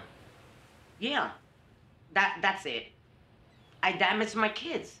 Yeah. That's it. I damaged my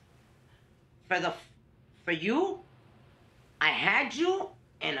kids. For you, I had you,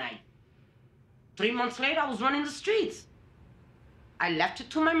 and 3 months later, I was running the streets. I left it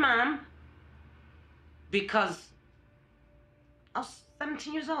to my mom because I was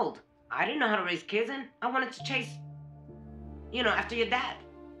 17 years old. I didn't know how to raise kids, and I wanted to chase, you know, after your dad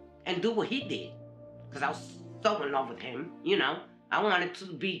and do what he did. Because I was so in love with him, you know. I wanted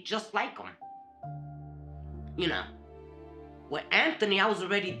to be just like him. You know, with Anthony, I was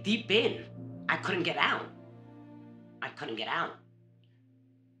already deep in. I couldn't get out.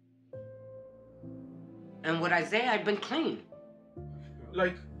 And with Issaiah, I've been clean.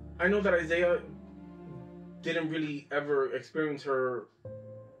 Like, I know that Issaiah didn't really ever experience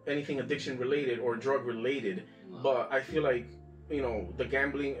anything addiction related or drug related, but I feel like, you know, the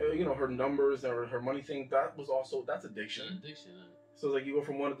gambling, you know, her numbers or her money thing, that's addiction. So it's like you go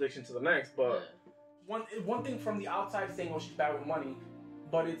from one addiction to the next, but one thing from the outside saying, "Oh, she's bad with money,"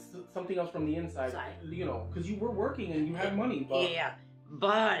 but it's something else from the inside. You know, because you were working and you had money. But yeah,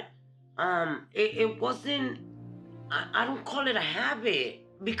 but it wasn't. I don't call it a habit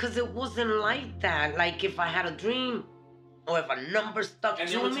because it wasn't like that. Like if I had a dream or if a number stuck to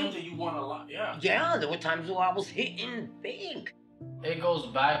me. And there were times that you won a lot. Yeah. Yeah, there were times where I was hitting big. It goes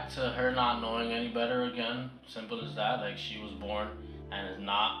back to her not knowing any better again. Simple as that. Like, she was born, and it's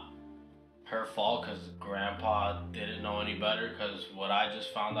not her fault because Grandpa didn't know any better, because what I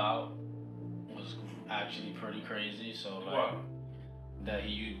just found out was actually pretty crazy. So, like, that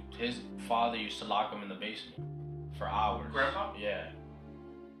his father used to lock him in the basement for hours. Grandpa? Yeah.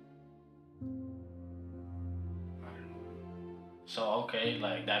 So, okay,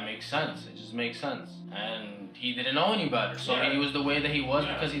 like, that makes sense. It just makes sense. And he didn't know any better. So he was the way that he was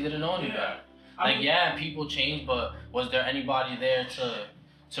because he didn't know any better. Like, yeah, people change, but was there anybody there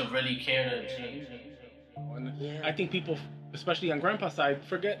to really care to change? I think people, especially on Grandpa's side,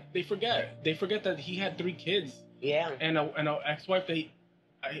 they forget that he had 3 kids. Yeah. And an ex-wife that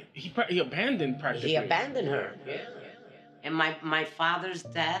he abandoned practically. He abandoned her. Yeah. And my father's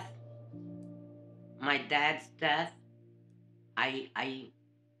death, my dad's death,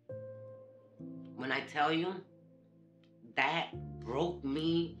 when I tell you, that broke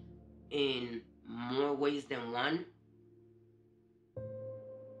me in more ways than one.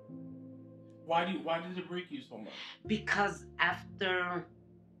 Why did it break you so much? Because after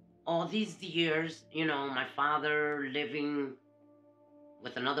all these years, you know, my father living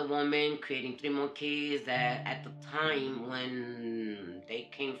with another woman, creating 3 more kids, that at the time when they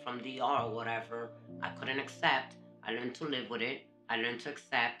came from DR or whatever, I couldn't accept. I learned to live with it. I learned to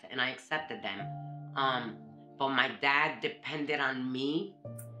accept, and I accepted them. But my dad depended on me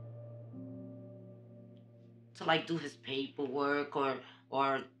to like do his paperwork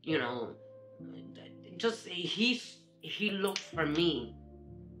or you know, just he looked for me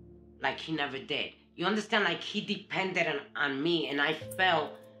like he never did. You understand? Like he depended on me, and I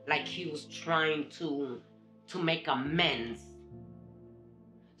felt like he was trying to make amends.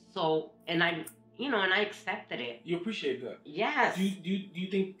 So, and I, you know, and I accepted it. You appreciate that? Yes. Do you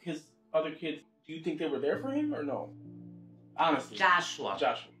think his other kids? Do you think they were there for him or no? Honestly. Joshua.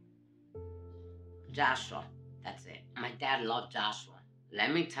 That's it. My dad loved Joshua.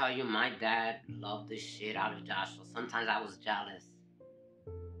 Let me tell you, my dad loved the shit out of Joshua. Sometimes I was jealous.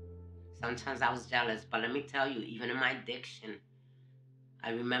 But let me tell you, even in my addiction,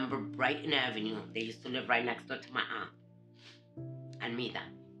 I remember Brighton Avenue. They used to live right next door to my aunt and Meda.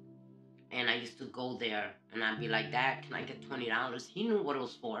 And I used to go there, and I'd be like, Dad, can I get $20? He knew what it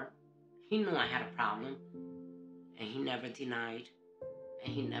was for. He knew I had a problem. And he never denied.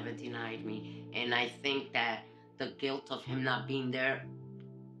 Me. And I think that the guilt of him not being there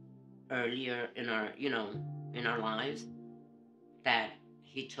earlier in our, you know, in our lives, that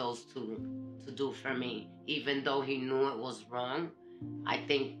he chose to do for me, even though he knew it was wrong. I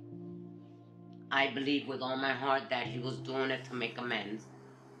believe with all my heart that he was doing it to make amends.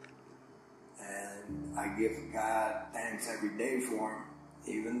 And I give God thanks every day for him,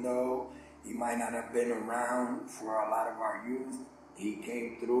 even though he might not have been around for a lot of our youth. He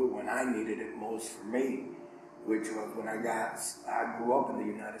came through when I needed it most for me, which was when I grew up in the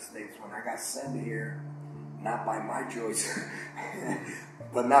United States, when I got sent here, not by my choice,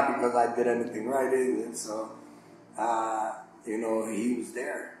 but not because I did anything right either. So, you know, he was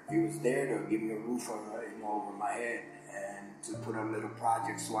there. He was there to give me a roof over, you know, over my head and to put up little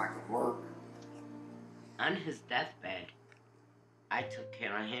projects so I could work. On his deathbed, I took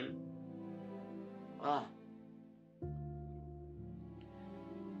care of him. Oh.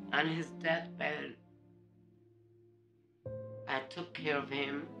 On his deathbed, I took care of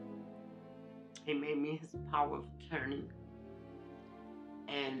him. He made me his power of attorney.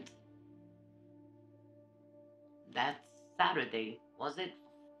 And that Saturday, was it?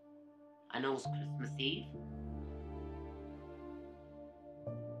 I know it was Christmas Eve.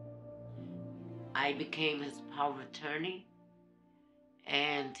 I became his power of attorney,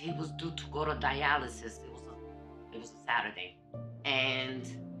 and he was due to go to dialysis. It was a Saturday. And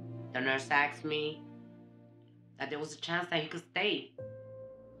the nurse asked me that there was a chance that he could stay,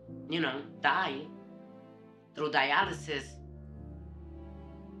 you know, die through dialysis.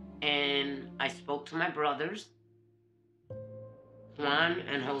 And I spoke to my brothers, Juan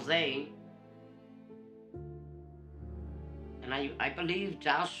and Jose, and I believe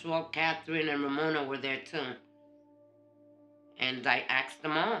Joshua, Catherine, and Ramona were there too. And I asked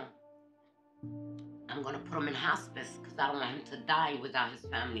them all, I'm going to put him in hospice because I don't want him to die without his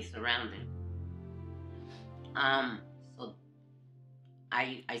family surrounding. So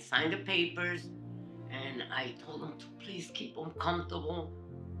I signed the papers, and I told him to please keep him comfortable,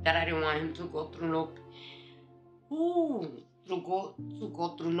 that I didn't want him to go through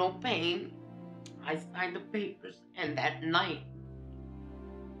no pain. I signed the papers, and that night,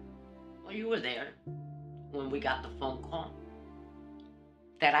 well, you were there when we got the phone call,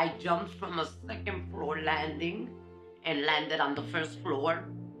 that I jumped from a second floor landing and landed on the first floor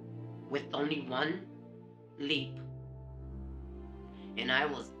with only one leap. And I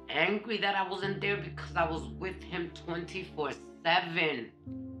was angry that I wasn't there because I was with him 24/7.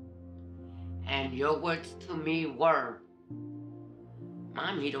 And your words to me were,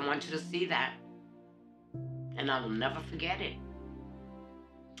 Mom, he don't want you to see that. And I will never forget it.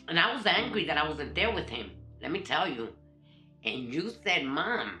 And I was angry that I wasn't there with him, let me tell you. And you said,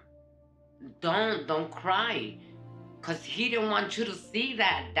 Mom, don't cry, because he didn't want you to see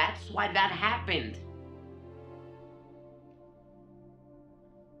that. That's why that happened.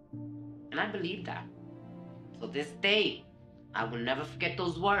 And I believe that. So this day, I will never forget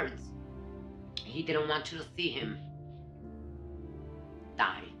those words. He didn't want you to see him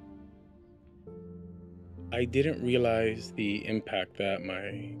die. I didn't realize the impact that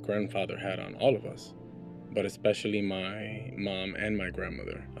my grandfather had on all of us, but especially my mom and my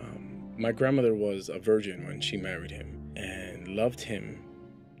grandmother. My grandmother was a virgin when she married him and loved him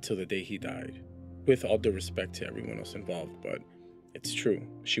till the day he died. With all due respect to everyone else involved, but it's true.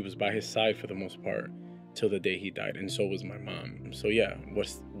 She was by his side for the most part till the day he died, and so was my mom. So yeah,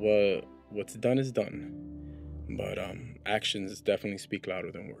 what's done is done, but actions definitely speak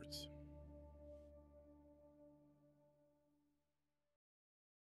louder than words.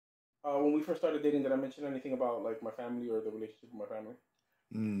 When we first started dating, did I mention anything about like my family or the relationship with my family?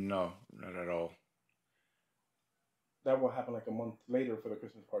 No, not at all. That will happen like a month later for the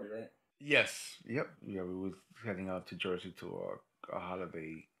Christmas party, right? Yes. Yep. Yeah, we was heading out to Jersey to a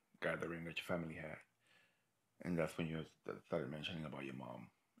holiday gathering that your family had, and that's when you started mentioning about your mom,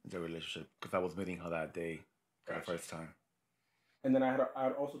 the relationship, because I was meeting her that day for the first time. And then I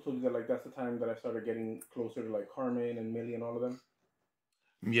had also told you that like that's the time that I started getting closer to like Carmen and Millie and all of them.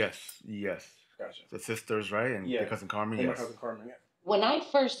 Yes. Yes. Gotcha. The sisters, right? And your cousin Carmen. And yes. my cousin Carmen. Yeah. When I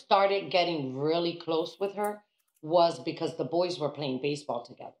first started getting really close with her was because the boys were playing baseball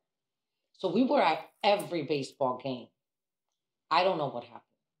together. So we were at every baseball game. I don't know what happened.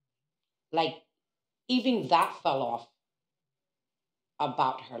 Like, even that fell off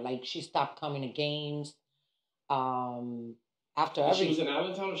about her. Like, she stopped coming to games. After every... She was in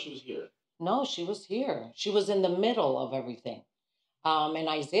Allentown or she was here? No, she was here. She was in the middle of everything. And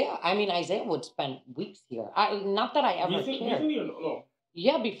Issaiah would spend weeks here. Not that I ever cared. Recently or no?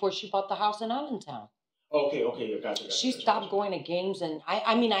 Yeah, before she bought the house in Allentown. Okay, yeah, gotcha. She stopped going to games, and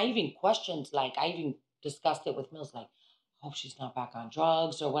I even questioned, like, I even discussed it with Mills, like, hope she's not back on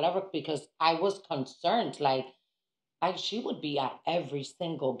drugs or whatever, because I was concerned, like, she would be at every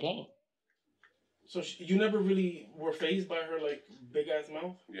single game. So you never really were fazed by her, like, big-ass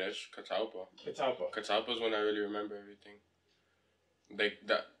mouth? Yes, Catalpa. Catalpa. Catalpa's when I really remember everything.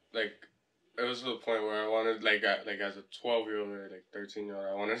 It was to the point where I wanted, like as a 12-year-old or like 13-year-old,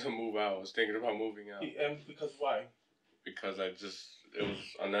 I wanted to move out. I was thinking about moving out. And because why? Because it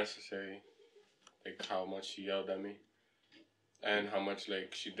was unnecessary. Like how much she yelled at me, and how much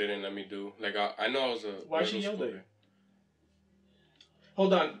like she didn't let me do. Like I know I was a. Why she yelled at you?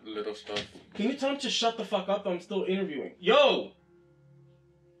 Hold on. Little stuff. Can you tell him to shut the fuck up? I'm still interviewing. Yo.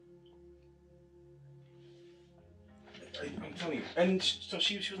 I'm telling you. And so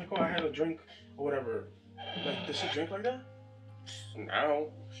she was like, oh, I had a drink or whatever. Like, does she drink like that? Now.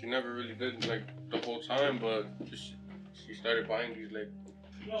 She never really did, like, the whole time, but she started buying these, like,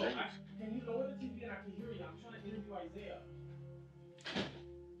 drinks. Can you lower the TV and I can hear you? I'm trying to interview Issaiah.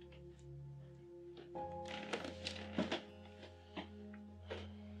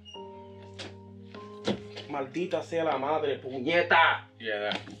 Maldita sea la madre, puñeta!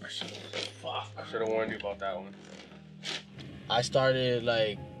 Yeah, I should have warned you about that one. I started,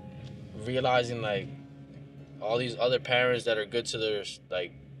 like, realizing, like, all these other parents that are good to their,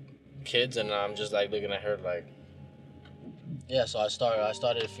 like, kids, and I'm just, like, looking at her, like, yeah, so I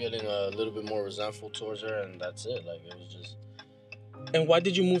started feeling a little bit more resentful towards her, and that's it. Like, it was just... And why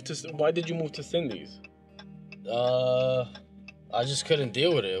did you move to Cindy's? I just couldn't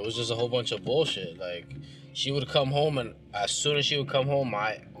deal with it. It was just a whole bunch of bullshit. Like, she would come home, and as soon as she would come home,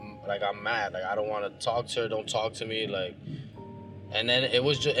 I'm mad. Like, I don't want to talk to her. Don't talk to me. Like, and then it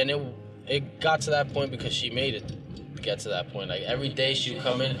was just, and it got to that point because she made it get to that point. Like, every day she would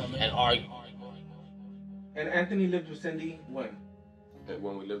come in and argue. And Anthony lived with Cindy when?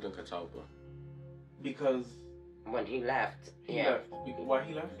 When we lived in Catalpa. Because? When he left. He left. Why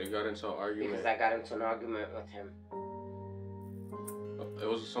he left? They got into an argument. Because I got into an argument with him. It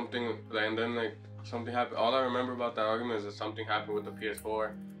was something, and then, like, something happened. All I remember about that argument is that something happened with the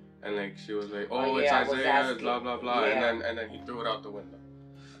PS4. And, like, she was like, oh, it's Issaiah, blah, blah, blah. Yeah. And then he threw it out the window.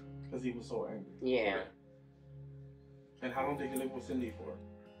 Because he was so angry. Yeah. And how long did he live with Cindy for?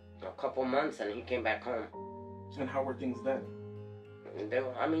 A couple months, and he came back home. And how were things then? It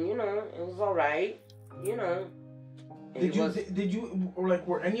was all right. Did you, or like,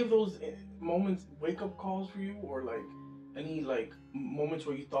 were any of those moments wake-up calls for you? Or, like, any, like, moments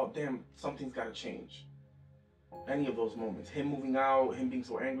where you thought, damn, something's got to change? Any of those moments? Him moving out, him being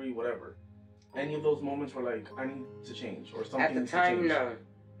so angry, whatever. Any of those moments were like, I need to change, or something needs to change? No.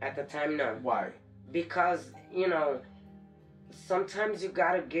 At the time, no. Why? Because, sometimes you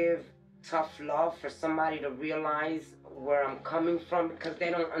gotta give tough love for somebody to realize where I'm coming from, because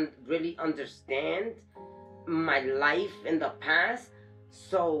they don't really understand my life in the past.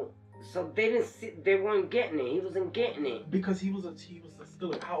 So they weren't getting it. He wasn't getting it. Because he was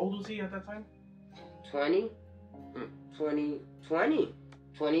still, how old was he at that time? 20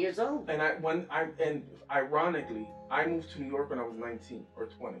 years old. And ironically, I moved to New York when I was 19 or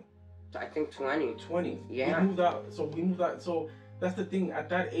 20. I think 20. 20. Yeah. We moved out. So that's the thing. At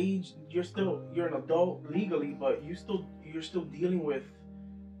that age, you're an adult legally, but you're still dealing with,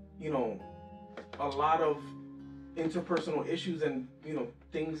 a lot of interpersonal issues and,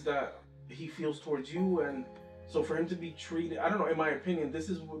 things that he feels towards you. And so for him to be treated, I don't know, in my opinion, this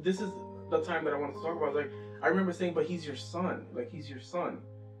is the time that I wanted to talk about. Like, I remember saying, but he's your son. Like, he's your son,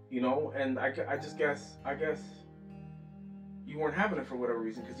 and I guess you weren't having it for whatever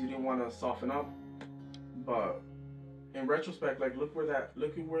reason, because you didn't want to soften up. But in retrospect, like, look at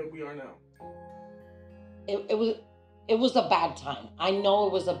where we are now. It it was a bad time. I know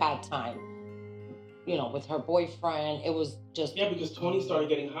it was a bad time. You know, with her boyfriend, it was just... Yeah, because Tony started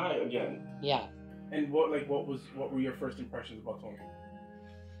getting high again. Yeah. And what were your first impressions about Tony?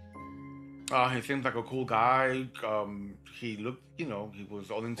 He seems like a cool guy. He looked, you know, he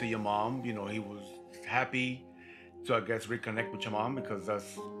was all into your mom. You know, he was happy to, I guess, reconnect with your mom because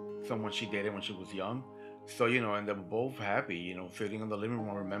that's someone she dated when she was young. So, you know, and they were both happy, you know, sitting in the living room.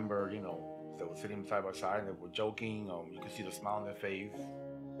 I remember, you know, they were sitting side by side and they were joking. You could see the smile on their face.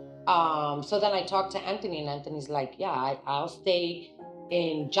 So then I talked to Anthony, and Anthony's like, yeah, I'll stay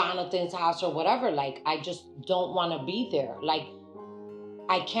in Jonathan's house or whatever. Like, I just don't want to be there. Like,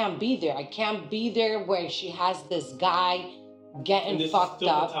 I can't be there. I can't be there where she has this guy getting fucked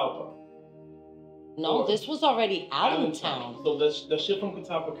up. Catalpa. No, this was already Allentown. So the shit from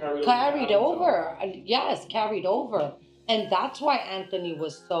Catalpa carried over. Yes, carried over. And that's why Anthony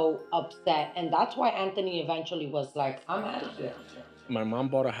was so upset. And that's why Anthony eventually was like, I'm out of here. My mom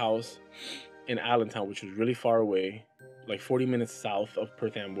bought a house in Allentown, which was really far away, like 40 minutes south of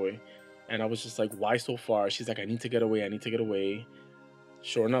Perth Amboy. And I was just like, why so far? She's like, I need to get away. I need to get away.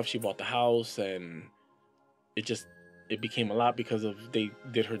 Sure enough, she bought the house, and it became a lot because of they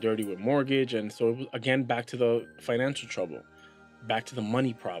did her dirty with mortgage. And so it was, again, back to the financial trouble, back to the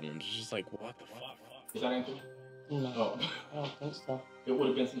money problems. It's just like, what the fuck? Is that Anthony? No, oh. I don't think so. It would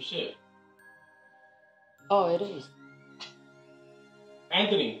have been some shit. Oh, it is.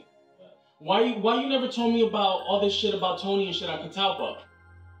 Anthony, why you never told me about all this shit about Tony and shit on Catalpa?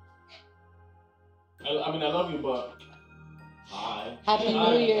 I mean, I love you, but... Hi. Happy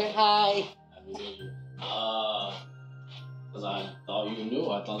New Year, hi. Happy New Year. Because I thought you knew.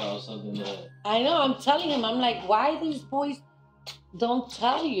 I thought that was something that... I know, I'm telling him. I'm like, why these boys don't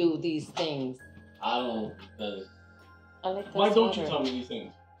tell you these things? I don't, because... Why don't you tell me these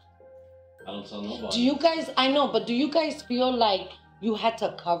things? I don't tell nobody. Do you guys, I know, but do you guys feel like you had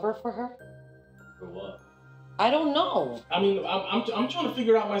to cover for her? For what? I don't know. I mean, I'm trying to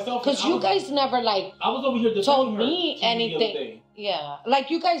figure it out myself. Because you guys never like I was over here told me anything. Yeah, like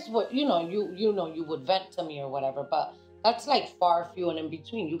you guys would, you know, you would vent to me or whatever. But that's like far, few, and in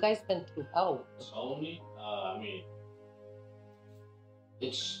between. You guys been through hell. Told me? I mean,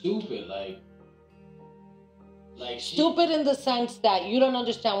 it's stupid. Like stupid in the sense that you don't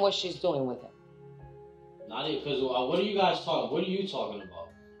understand what she's doing with him. Not even because what are you guys talking? What are you talking about?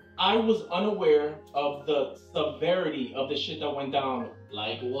 I was unaware of the severity of the shit that went down.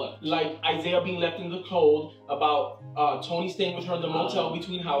 Like what? Like Issaiah being left in the cold, about Tony staying with her in the motel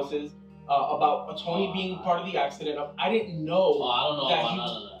between houses, about Tony being part of the accident. I didn't know. I don't know about none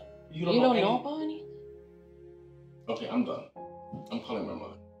of that. You don't know about anything? Okay, I'm done. I'm calling my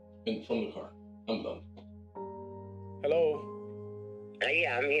mother from the car. I'm done. Hello?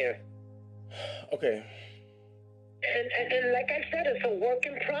 Yeah, I'm here. Okay. And like I said, it's a work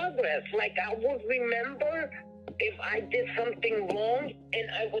in progress. Like, I would remember if I did something wrong and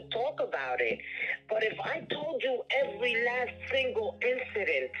I would talk about it. But if I told you every last single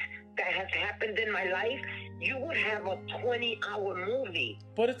incident that has happened in my life, you would have a 20-hour movie.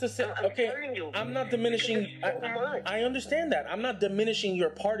 But it's the same. Okay, I'm not diminishing. I understand that. I'm not diminishing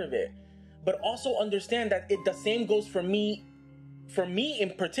your part of it. But also understand that the same goes for me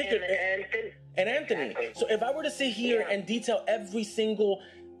in particular. And Anthony. Exactly. So if I were to sit here and detail every single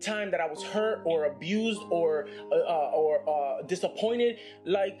time that I was hurt or abused or disappointed,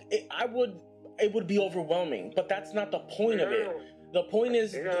 like it would be overwhelming. But that's not the point of it. The point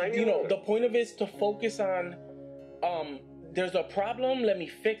is, the point of it is to focus on, there's a problem, let me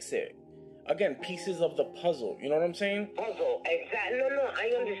fix it. Again, pieces of the puzzle. You know what I'm saying? Puzzle, exactly. No,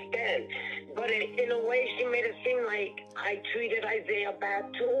 I understand. But in a way, she made it seem like I treated Issaiah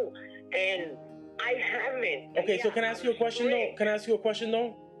bad too. And I haven't. Okay, so can I ask you a question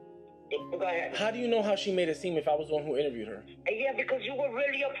though? Go ahead. How do you know how she made it seem if I was the one who interviewed her? Yeah, because you were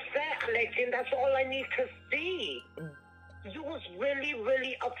really upset, Alex, and that's all I need to see. You was really,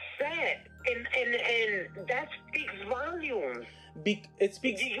 really upset. And that speaks volumes. It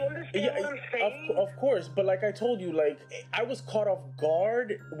speaks. Do you understand what I'm saying? Of course, but like I told you, like I was caught off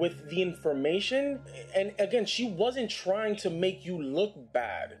guard with the information, and again, she wasn't trying to make you look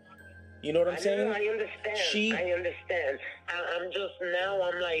bad. You know what I'm saying? I understand. I understand. I'm just now.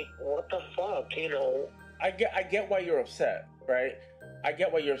 I'm like, what the fuck, you know? I get why you're upset, right? I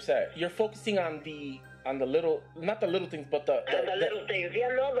get why you're upset. You're focusing on the little, not the little things, but the little things. Yeah,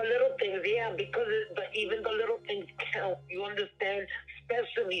 no, the little things. Yeah, because even the little things count. You understand?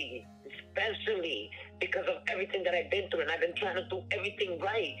 Especially because of everything that I've been through, and I've been trying to do everything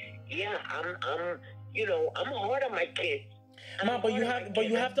right. Yeah, I'm hard on my kids. Ma, but you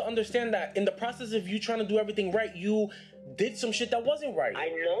have to understand that in the process of you trying to do everything right, you did some shit that wasn't right. I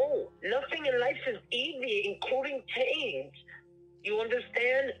know. Nothing in life is easy, including change. You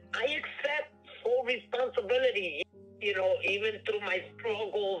understand? I accept full responsibility. You know, even through my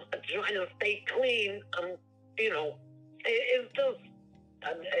struggles trying to stay clean, it's just,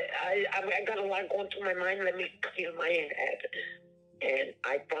 I got a lot going through my mind. Let me clear my head. And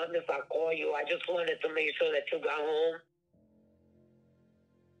I promise I'll call you. I just wanted to make sure that you got home.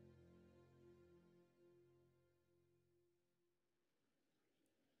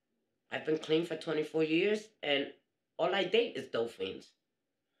 I've been clean for 24 years, and all I date is dope fiends.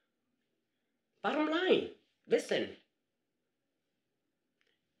 Bottom line, listen.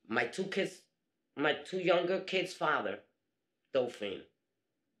 My two younger kids' father, dope fiend.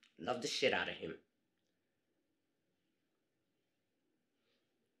 Love the shit out of him.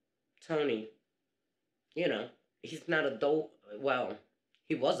 Tony, you know, he's not a dope, well,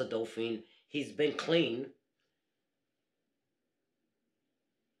 he was a dope fiend. He's been clean.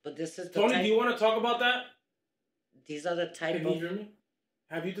 But this is the Tony, type, do you want to talk about that? These are the type Can of... you hear me?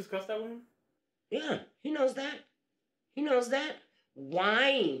 Have you discussed that with him? Yeah, he knows that. He knows that.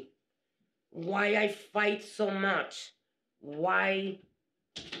 Why? Why I fight so much? Why?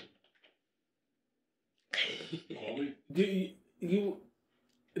 Do you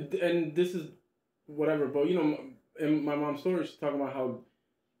and this is whatever, but you know, in my mom's story, she's talking about how.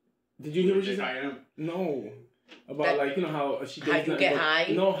 Did you hear what she said? I am. No, about that, like, you know how she. How you get high?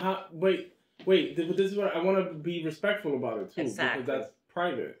 No, how? Wait. This is what I want to be respectful about it too, Exactly. because that's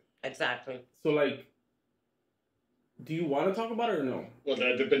private. Exactly. So, like, do you want to talk about it or no? Well,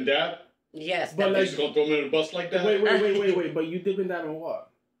 that dip and dab? Yes. But like, you just gonna throw me in a bus like that? Wait. But you dip and dab in what?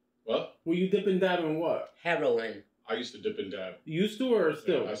 What? Were you dip and dab in what? Heroin. I used to dip and dab. Used to or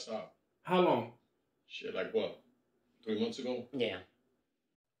still? Yeah, I stopped. How long? Shit, like what? 3 months ago? Yeah.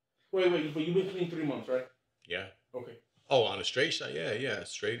 Wait, but you've been clean 3 months, right? Yeah. Okay. Oh, on a straight shot? Yeah,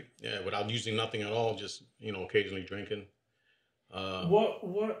 straight. Yeah, without using nothing at all, just, you know, occasionally drinking. Okay,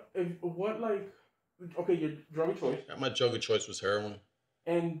 your drug of choice. My drug of choice was heroin.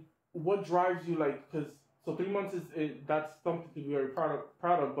 And what drives you, like, because, so 3 months that's something to be very proud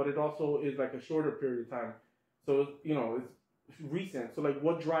of, but it also is like a shorter period of time. So, you know, it's recent. So, like,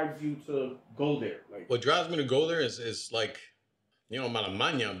 what drives you to go there? Like, what drives me to go there is like, you know, mala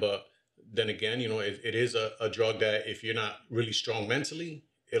maña, but then again, you know, it is a drug that if you're not really strong mentally,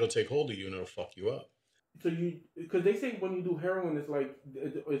 it'll take hold of you and it'll fuck you up. So because they say when you do heroin, it's like,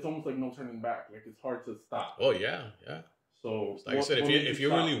 it's almost like no turning back. Like, it's hard to stop. Oh, yeah. So, like I said, if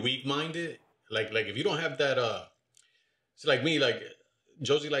you're really weak-minded, like if you don't have that, so like me, like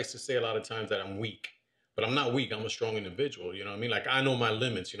Josie likes to say a lot of times that I'm weak, but I'm not weak. I'm a strong individual. You know what I mean? Like, I know my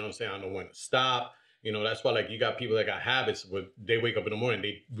limits. You know what I'm saying? I know when to stop. You know, that's why, like, you got people that got habits where they wake up in the morning,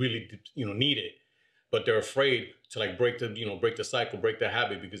 they really, you know, need it, but they're afraid to, like, break the cycle, break the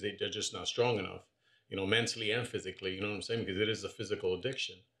habit because they're just not strong enough, you know, mentally and physically. You know what I'm saying? Because it is a physical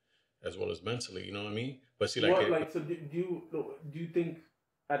addiction as well as mentally. You know what I mean? But see, like, so do you think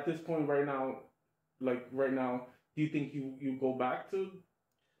at this point right now, do you think you go back to?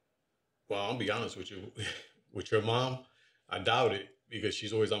 Well, I'll be honest with you, with your mom, I doubt it. Because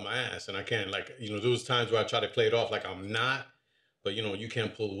she's always on my ass, and I can't, like, you know, those times where I try to play it off like I'm not, but, you know, you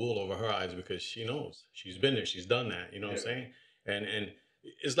can't pull the wool over her eyes because she knows. She's been there. She's done that. You know what I'm saying? And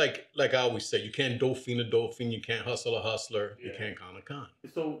it's like I always say, you can't dolphin a dolphin. You can't hustle a hustler. You can't con a con.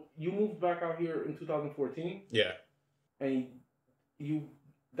 So you moved back out here in 2014? Yeah. And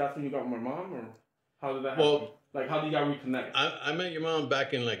that's when you got with my mom, or how did that happen? Well, like, how did y'all reconnect? I met your mom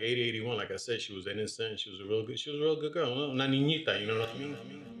back in like 80, 81. Like I said, she was innocent. She was a real good girl. Una niñita, you know what I mean?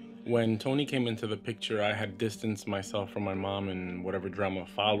 When Tony came into the picture, I had distanced myself from my mom and whatever drama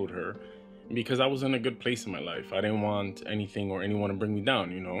followed her because I was in a good place in my life. I didn't want anything or anyone to bring me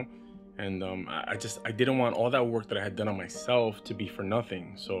down, you know? And I didn't want all that work that I had done on myself to be for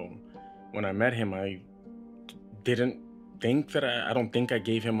nothing. So when I met him, I didn't think that I don't think I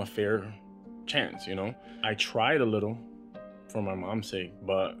gave him a fair chance, you know? I tried a little for my mom's sake,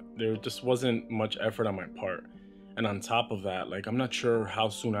 but there just wasn't much effort on my part. And on top of that, like, I'm not sure how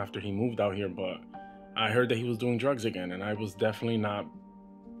soon after he moved out here, but I heard that he was doing drugs again, and I was definitely not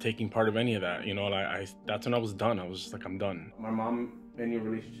taking part of any of that, you know? That's when I was done. I was just like, I'm done. My mom and your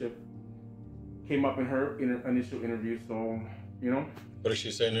relationship came up in her initial interview, so, you know? What did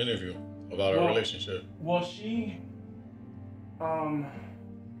she say in the interview about our relationship? Well, she,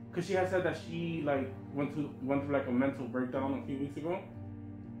 because she had said that she, like, went through like a mental breakdown a few weeks ago.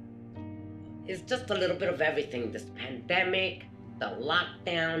 It's just a little bit of everything. This pandemic, the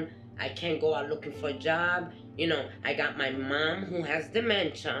lockdown, I can't go out looking for a job. You know, I got my mom who has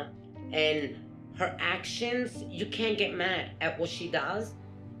dementia, and her actions, you can't get mad at what she does,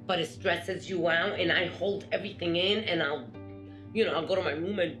 but it stresses you out, and I hold everything in, and I'll go to my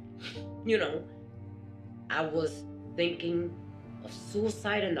room and, I was thinking of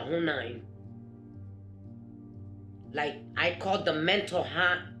suicide and the whole nine. Like, I called the mental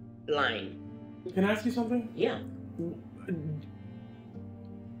hotline. Can I ask you something? Yeah.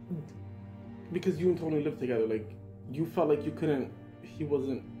 Because you and Tony lived together, like, you felt like you couldn't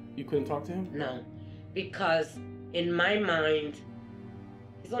talk to him? No, because in my mind,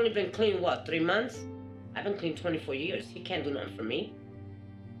 he's only been clean, 3 months? I've been clean 24 years. He can't do nothing for me.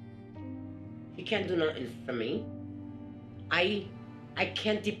 He can't do nothing for me. I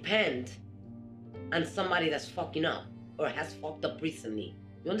can't depend on somebody that's fucking up or has fucked up recently.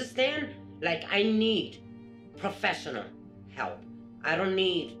 You understand? Like, I need professional help. I don't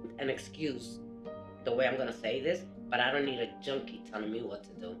need an excuse, the way I'm gonna say this, but I don't need a junkie telling me what to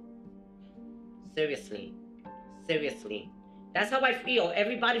do. Seriously. That's how I feel.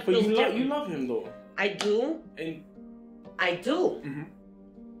 Everybody feels different. You love him, though. I do. And I do. Mm-hmm.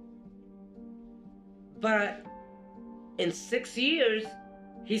 But in 6 years,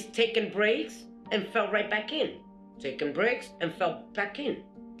 he's taken breaks and fell right back in. Taken breaks and fell back in.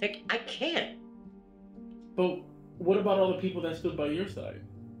 I can't. But what about all the people that stood by your side?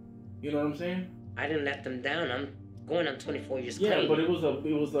 You know what I'm saying? I didn't let them down. I'm going on 24 years Yeah, clean. but it wasn't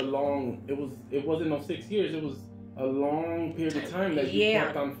no 6 years. It was a long period of time that you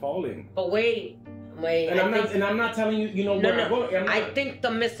kept on falling. But wait. And I'm not telling you, you know, I think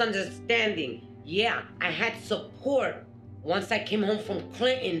the misunderstanding. Yeah, I had support once I came home from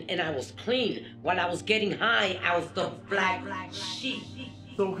Clinton and I was clean. While I was getting high, I was the black sheep.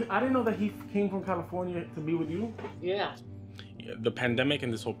 So I didn't know that he came from California to be with you? Yeah. The pandemic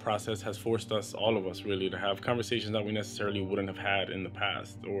and this whole process has forced us, all of us really, to have conversations that we necessarily wouldn't have had in the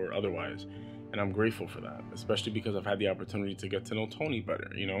past or otherwise. And I'm grateful for that, especially because I've had the opportunity to get to know Tony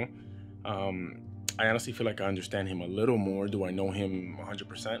better, you know? I honestly feel like I understand him a little more. Do I know him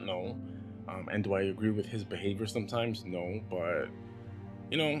 100%? No. And do I agree with his behavior sometimes? No. But,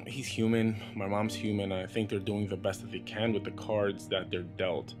 you know, he's human. My mom's human. I think they're doing the best that they can with the cards that they're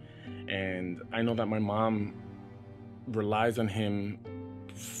dealt. And I know that my mom relies on him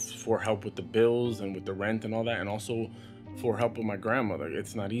for help with the bills and with the rent and all that, and also for help with my grandmother.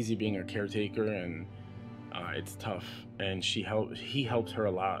 It's not easy being a caretaker, and it's tough. And he helps her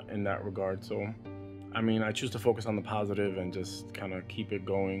a lot in that regard. So, I mean, I choose to focus on the positive and just kind of keep it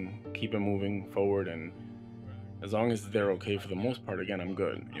going, keep it moving forward. And as long as they're okay for the most part, again, I'm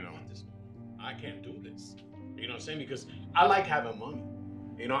good, you know. I can't do this. You know what I'm saying? Because I like having money.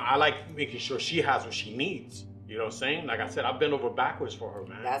 You know, I like making sure she has what she needs. You know what I'm saying? Like I said, I've been over backwards for her,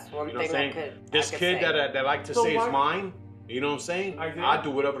 man. That's one you know what thing I'm saying? I This could kid say. that I like to say is mine. You know what I'm saying? I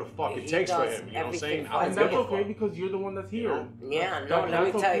do whatever the fuck it takes for him. You know what I'm saying? And that's okay because you're the one that's here. Yeah, no,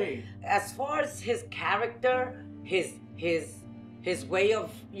 let me tell you. As far as his character, his way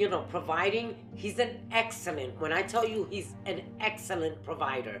of, you know, providing, he's an excellent. When I tell you he's an excellent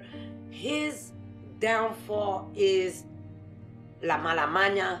provider, his downfall is la mala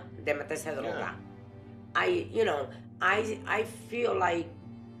maña de meterse droga. I feel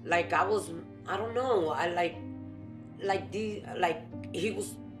like I was, I don't know, he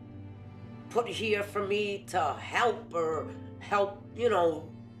was put here for me to help, you know.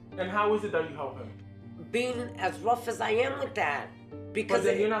 And how is it that you help him? Being as rough as I am with that. Because but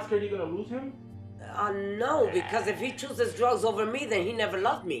then you're not scared you're gonna lose him? No, because if he chooses drugs over me, then he never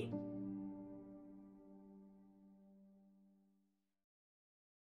loved me.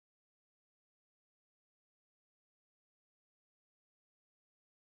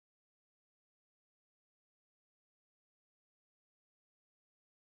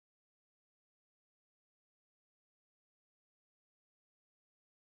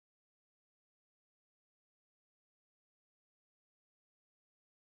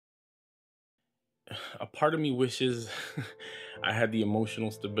 A part of me wishes I had the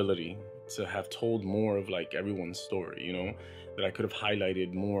emotional stability to have told more of like everyone's story, you know, that I could have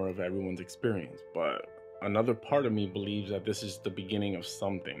highlighted more of everyone's experience. But another part of me believes that this is the beginning of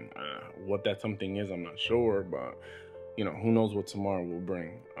something. What that something is, I'm not sure, but you know, who knows what tomorrow will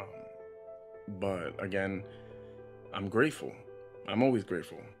bring. But again, I'm grateful. I'm always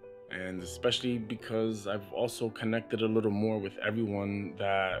grateful. And especially because I've also connected a little more with everyone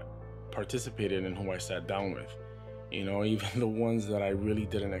that participated and who I sat down with, you know, even the ones that I really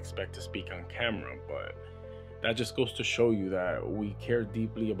didn't expect to speak on camera. But that just goes to show you that we care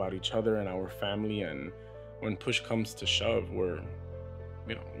deeply about each other and our family, and when push comes to shove, we're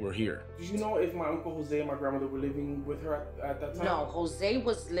we're here. Do you know if my Uncle Jose and my grandmother were living with her at that time? No, Jose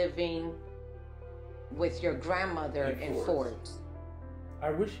was living with your grandmother in Forbes. I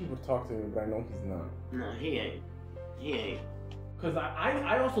wish he would talk to me, but I know he's not. No, he ain't. He ain't. Because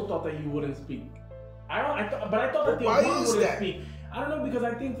I also thought that he wouldn't speak. I thought that the why woman is wouldn't that? speak. I don't know, because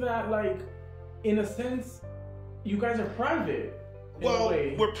I think that, like, in a sense, you guys are private. Well,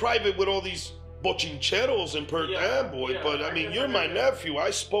 we're private with all these bochincheros and Perth Amboy, but I mean, you're my nephew.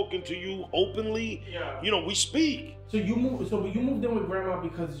 I've spoken to you openly. Yeah. You know, we speak. So you moved in with grandma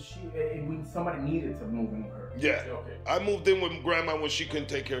because somebody needed to move in with her. Yeah. Okay. I moved in with grandma when she couldn't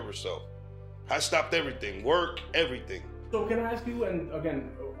take care of herself. I stopped everything, work, everything. So can I ask you, and again,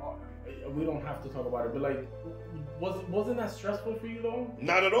 we don't have to talk about it, but like, wasn't that stressful for you though?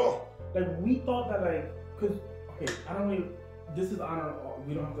 Not at all. Like, we thought that, like, cause okay, I don't really. This is honor.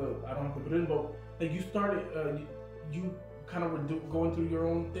 We don't have to. I don't have to put it in, but like, you started. You kind of were going through your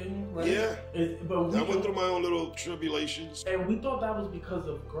own thing, right? Yeah. But I went through my own little tribulations. And we thought that was because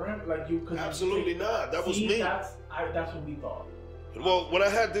of like you. Absolutely not. That was me. That's what we thought. Well, when I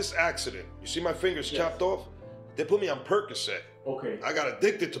had this accident, you see my fingers chopped off? They put me on Percocet. Okay. I got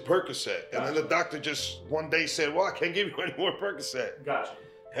addicted to Percocet. And then the doctor just one day said, well, I can't give you any more Percocet. Gotcha.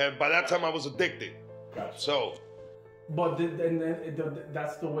 And by that time, I was addicted. Gotcha. So. But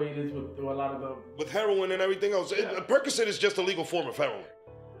that's the way it is with a lot of the... With heroin and everything else. Percocet is just a legal form of heroin.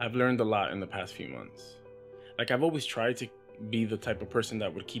 I've learned a lot in the past few months. Like, I've always tried to be the type of person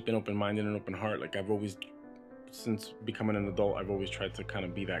that would keep an open mind and an open heart. Like, since becoming an adult, I've always tried to kind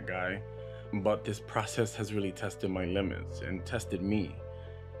of be that guy. But this process has really tested my limits and tested me.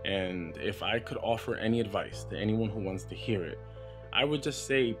 And if I could offer any advice to anyone who wants to hear it, I would just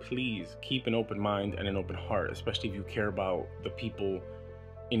say, please keep an open mind and an open heart, especially if you care about the people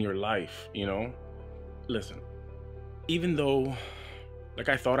in your life, Listen, even though, like,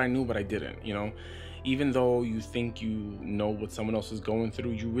 I thought I knew, but I didn't, Even though you think you know what someone else is going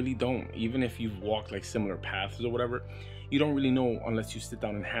through, you really don't. Even if you've walked like similar paths or whatever, you don't really know unless you sit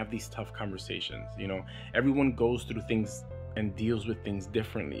down and have these tough conversations, Everyone goes through things and deals with things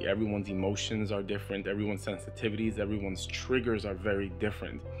differently. Everyone's emotions are different. Everyone's sensitivities, everyone's triggers are very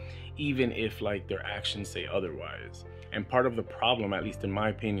different, even if like their actions say otherwise. And part of the problem, at least in my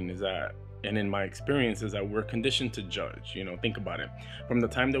opinion, is that, and in my experience, is that we're conditioned to judge. Think about it. From the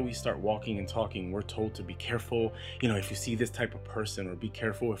time that we start walking and talking, we're told to be careful, if you see this type of person, or be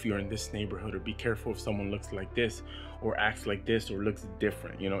careful if you're in this neighborhood, or be careful if someone looks like this, or acts like this, or looks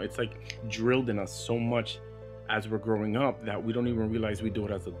different. It's like drilled in us so much as we're growing up that we don't even realize we do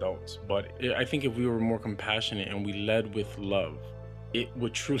it as adults. But I think if we were more compassionate and we led with love, it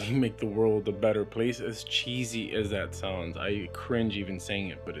would truly make the world a better place. As cheesy as that sounds, I cringe even saying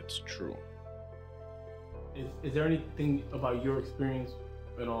it, but it's true. Is there anything about your experience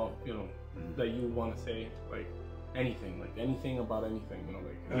at all, that you want to say, like anything about anything, anything you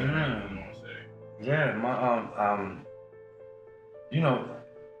want to say? Yeah,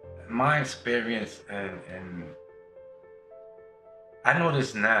 my experience and I know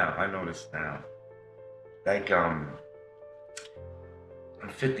this now. Like, I'm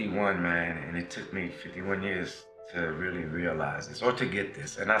 51, man, and it took me 51 years to really realize this, or to get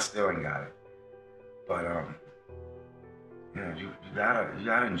this, and I still ain't got it. But, you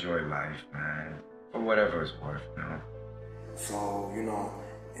gotta enjoy life, man, for whatever it's worth, So,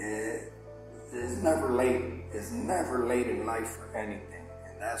 it's never late. It's never late in life for anything.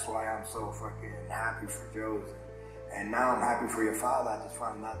 And that's why I'm so fucking happy for Josie. And now I'm happy for your father. I just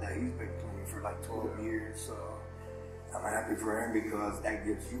found out that he's been clean for like 12 years. So I'm happy for him because that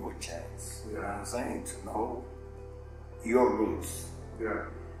gives you a chance. You know what I'm saying? To know your roots. Yeah.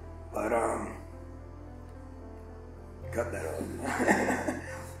 But, cut that off.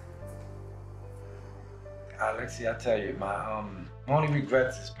 Alexi, I tell you, my only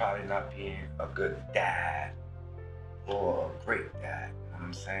regrets is probably not being a good dad or a great dad, you know what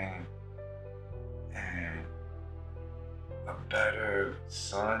I'm saying? And a better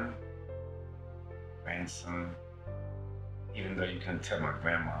son, grandson, even though you couldn't tell my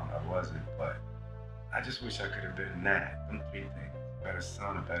grandma I wasn't, but I just wish I could have been that, them three things. A better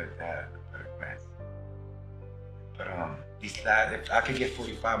son, a better dad, a better grandson. But if I could get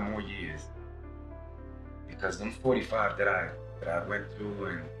 45 more years, because them 45 that I went through,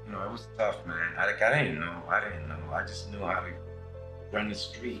 and it was tough, man. I didn't know. I just knew how to run the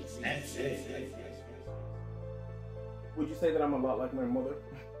streets. That's it. Would you say that I'm a lot like my mother?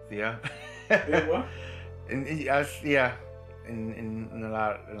 Yeah. Yeah, what? Yeah. In a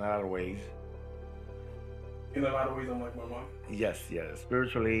lot of ways. In a lot of ways, I'm like my mom. Yes.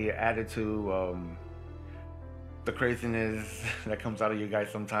 Spiritually, attitude, the craziness that comes out of you guys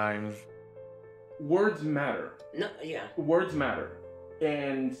sometimes. Words matter. No, yeah. Words matter,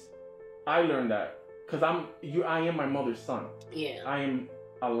 and I learned that because I am my mother's son. Yeah. I am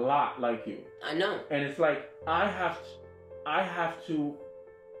a lot like you. I know. And it's like I have to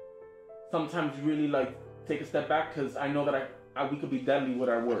sometimes really like take a step back because I know that we could be deadly with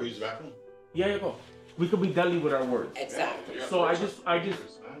our words. Use the bathroom? Yeah, go. We could be deadly with our words. Exactly. So I just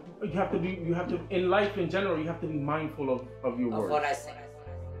you have to in life in general you have to be mindful of your words. Of what I say.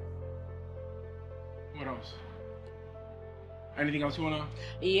 What else? Anything else you wanna?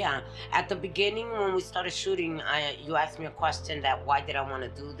 Yeah. At the beginning when we started shooting, you asked me a question that why did I want to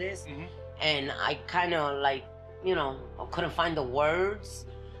do this, and I kind of like couldn't find the words,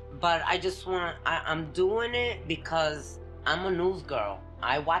 but I'm doing it because I'm a news girl.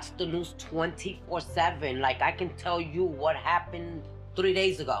 I watch the news 24/7. Like I can tell you what happened 3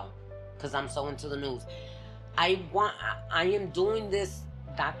 days ago, because I'm so into the news. I am doing this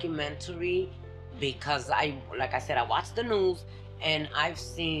documentary because like I said, I watch the news and I've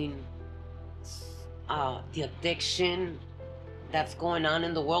seen the addiction that's going on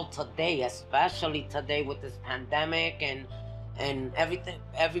in the world today, especially today with this pandemic and everything,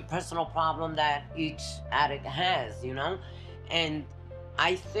 every personal problem that each addict has, and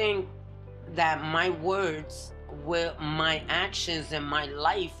I think that my words my actions and my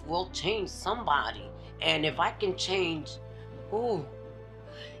life will change somebody. And if I can change,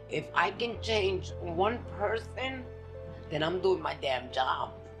 if I can change one person, then I'm doing my damn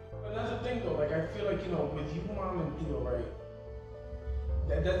job. But that's the thing though, like I feel like, with you, Mom, and Theo, right?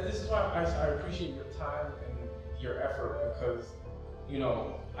 This is why I appreciate your time and your effort because,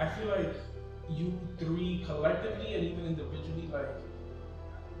 I feel like you three collectively and even individually, like,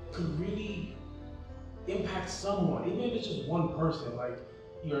 could really impact someone, even if it's just one person. Like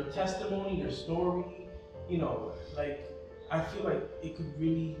your testimony, your story, like I feel like it could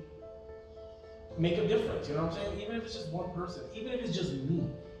really make a difference. You know what I'm saying? Even if it's just one person, even if it's just me,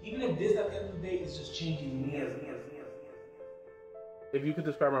 even if this at the end of the day is just changing me as. If you could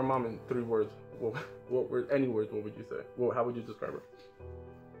describe my mom in 3 words, what word? Any words? What would you say? Well, how would you describe her?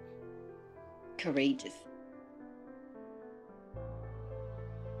 Courageous.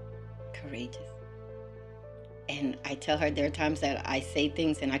 Courageous. And I tell her there are times that I say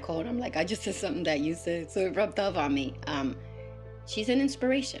things and I call her, I'm like, I just said something that you said, so it rubbed off on me. She's an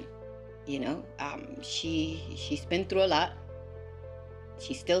inspiration, she's been through a lot.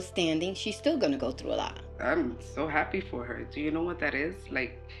 She's still standing. She's still gonna go through a lot. I'm so happy for her. Do you know what that is?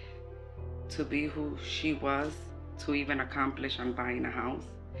 Like, to be who she was, to even accomplish on buying a house.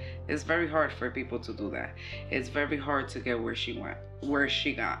 It's very hard for people to do that. It's very hard to get where she went, where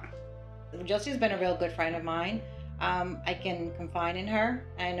she got. Josie's been a real good friend of mine. I can confide in her.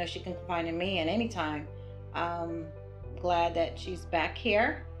 I know she can confide in me at any time. Glad that she's back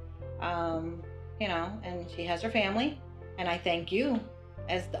here, and she has her family. And I thank you,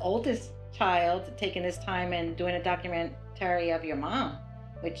 as the oldest child, taking this time and doing a documentary of your mom,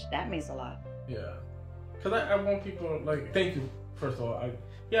 which that means a lot. Yeah, because I want people, like, thank you, first of all.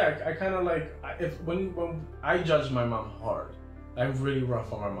 I kind of like, when I judge my mom hard, I'm really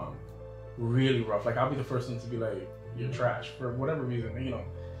rough on my mom. Really rough. Like, I'll be the first one to be like, you're trash for whatever reason,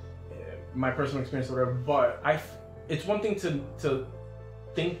 my personal experience or whatever. But it's one thing to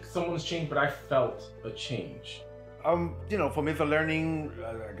think someone's changed, but I felt a change. For me, it's a learning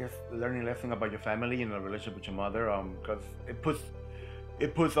lesson about your family and the relationship with your mother. Because it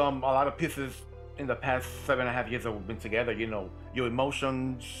puts a lot of pieces in the past 7.5 years that we've been together. Your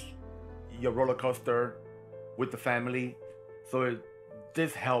emotions, your roller coaster with the family. So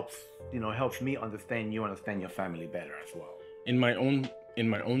this helps me understand you, understand your family better as well. In my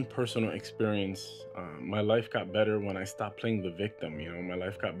own personal experience, my life got better when I stopped playing the victim. My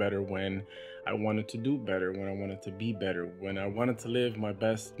life got better when I wanted to do better, when I wanted to be better, when I wanted to live my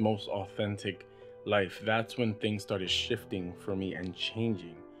best, most authentic life. That's when things started shifting for me and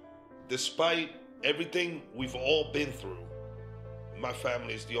changing. Despite everything we've all been through, my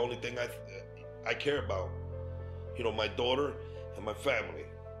family is the only thing I care about. My daughter and my family.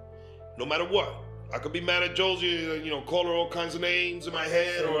 No matter what. I could be mad at Josie, call her all kinds of names in my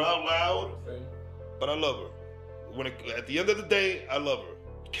head or out loud, but I love her. At the end of the day, I love her.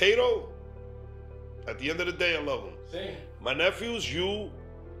 Cato, at the end of the day, I love him. Same. My nephews, you,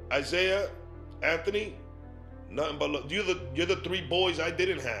 Issaiah, Anthony, nothing but love. You're the 3 boys I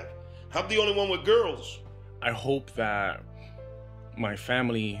didn't have. I'm the only one with girls. I hope that my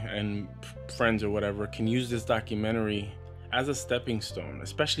family and friends or whatever can use this documentary as a stepping stone,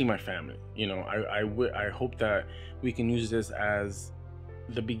 especially my family. I hope that we can use this as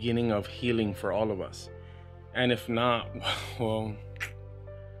the beginning of healing for all of us. And if not, well,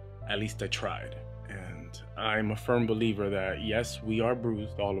 at least I tried. And I'm a firm believer that yes, we are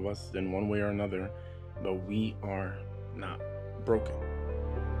bruised, all of us, in one way or another, but we are not broken.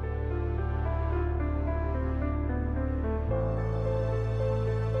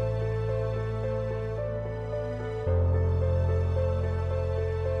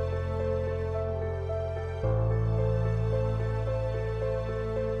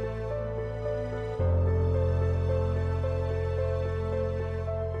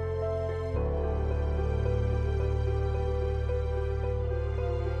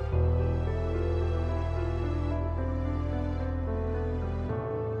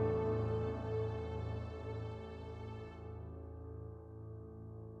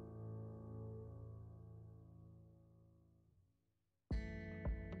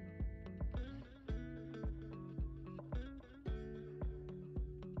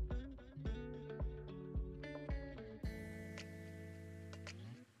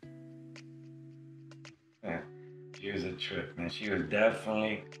 Yeah, she was a trip, man. She was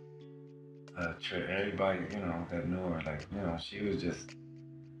definitely a trip. Everybody, that knew her, she was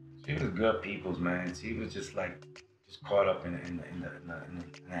good people's, man. She was just caught up in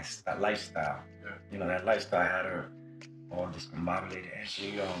that lifestyle. Yeah. That lifestyle had her all discombobulated, and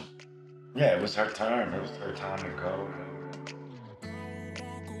she, it was her turn. It was her time to go.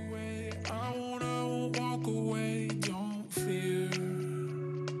 I won't walk away, don't fear.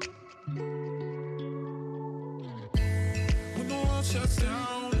 When the world shuts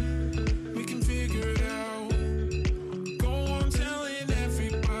down, we can figure it out. Go on telling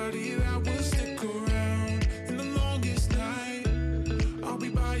everybody that we'll stick around. In the longest night, I'll be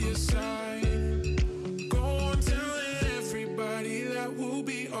by your side. Go on telling everybody that we'll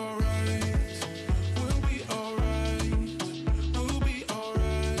be alright. We'll be alright. We'll be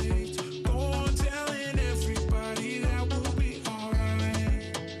alright. Go on telling everybody that we'll be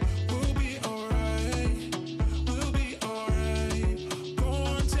alright. We'll be alright. We'll be alright. Go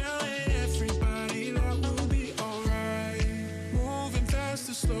on telling everybody that we'll be alright. Moving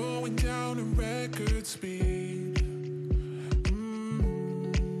faster, slowing down at record speed.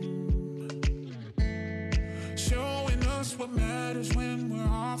 Showing us what matters when we're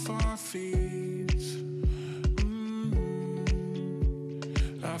off our feet.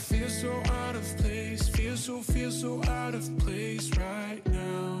 I feel so out of place, feel so out of place right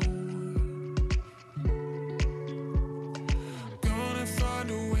now.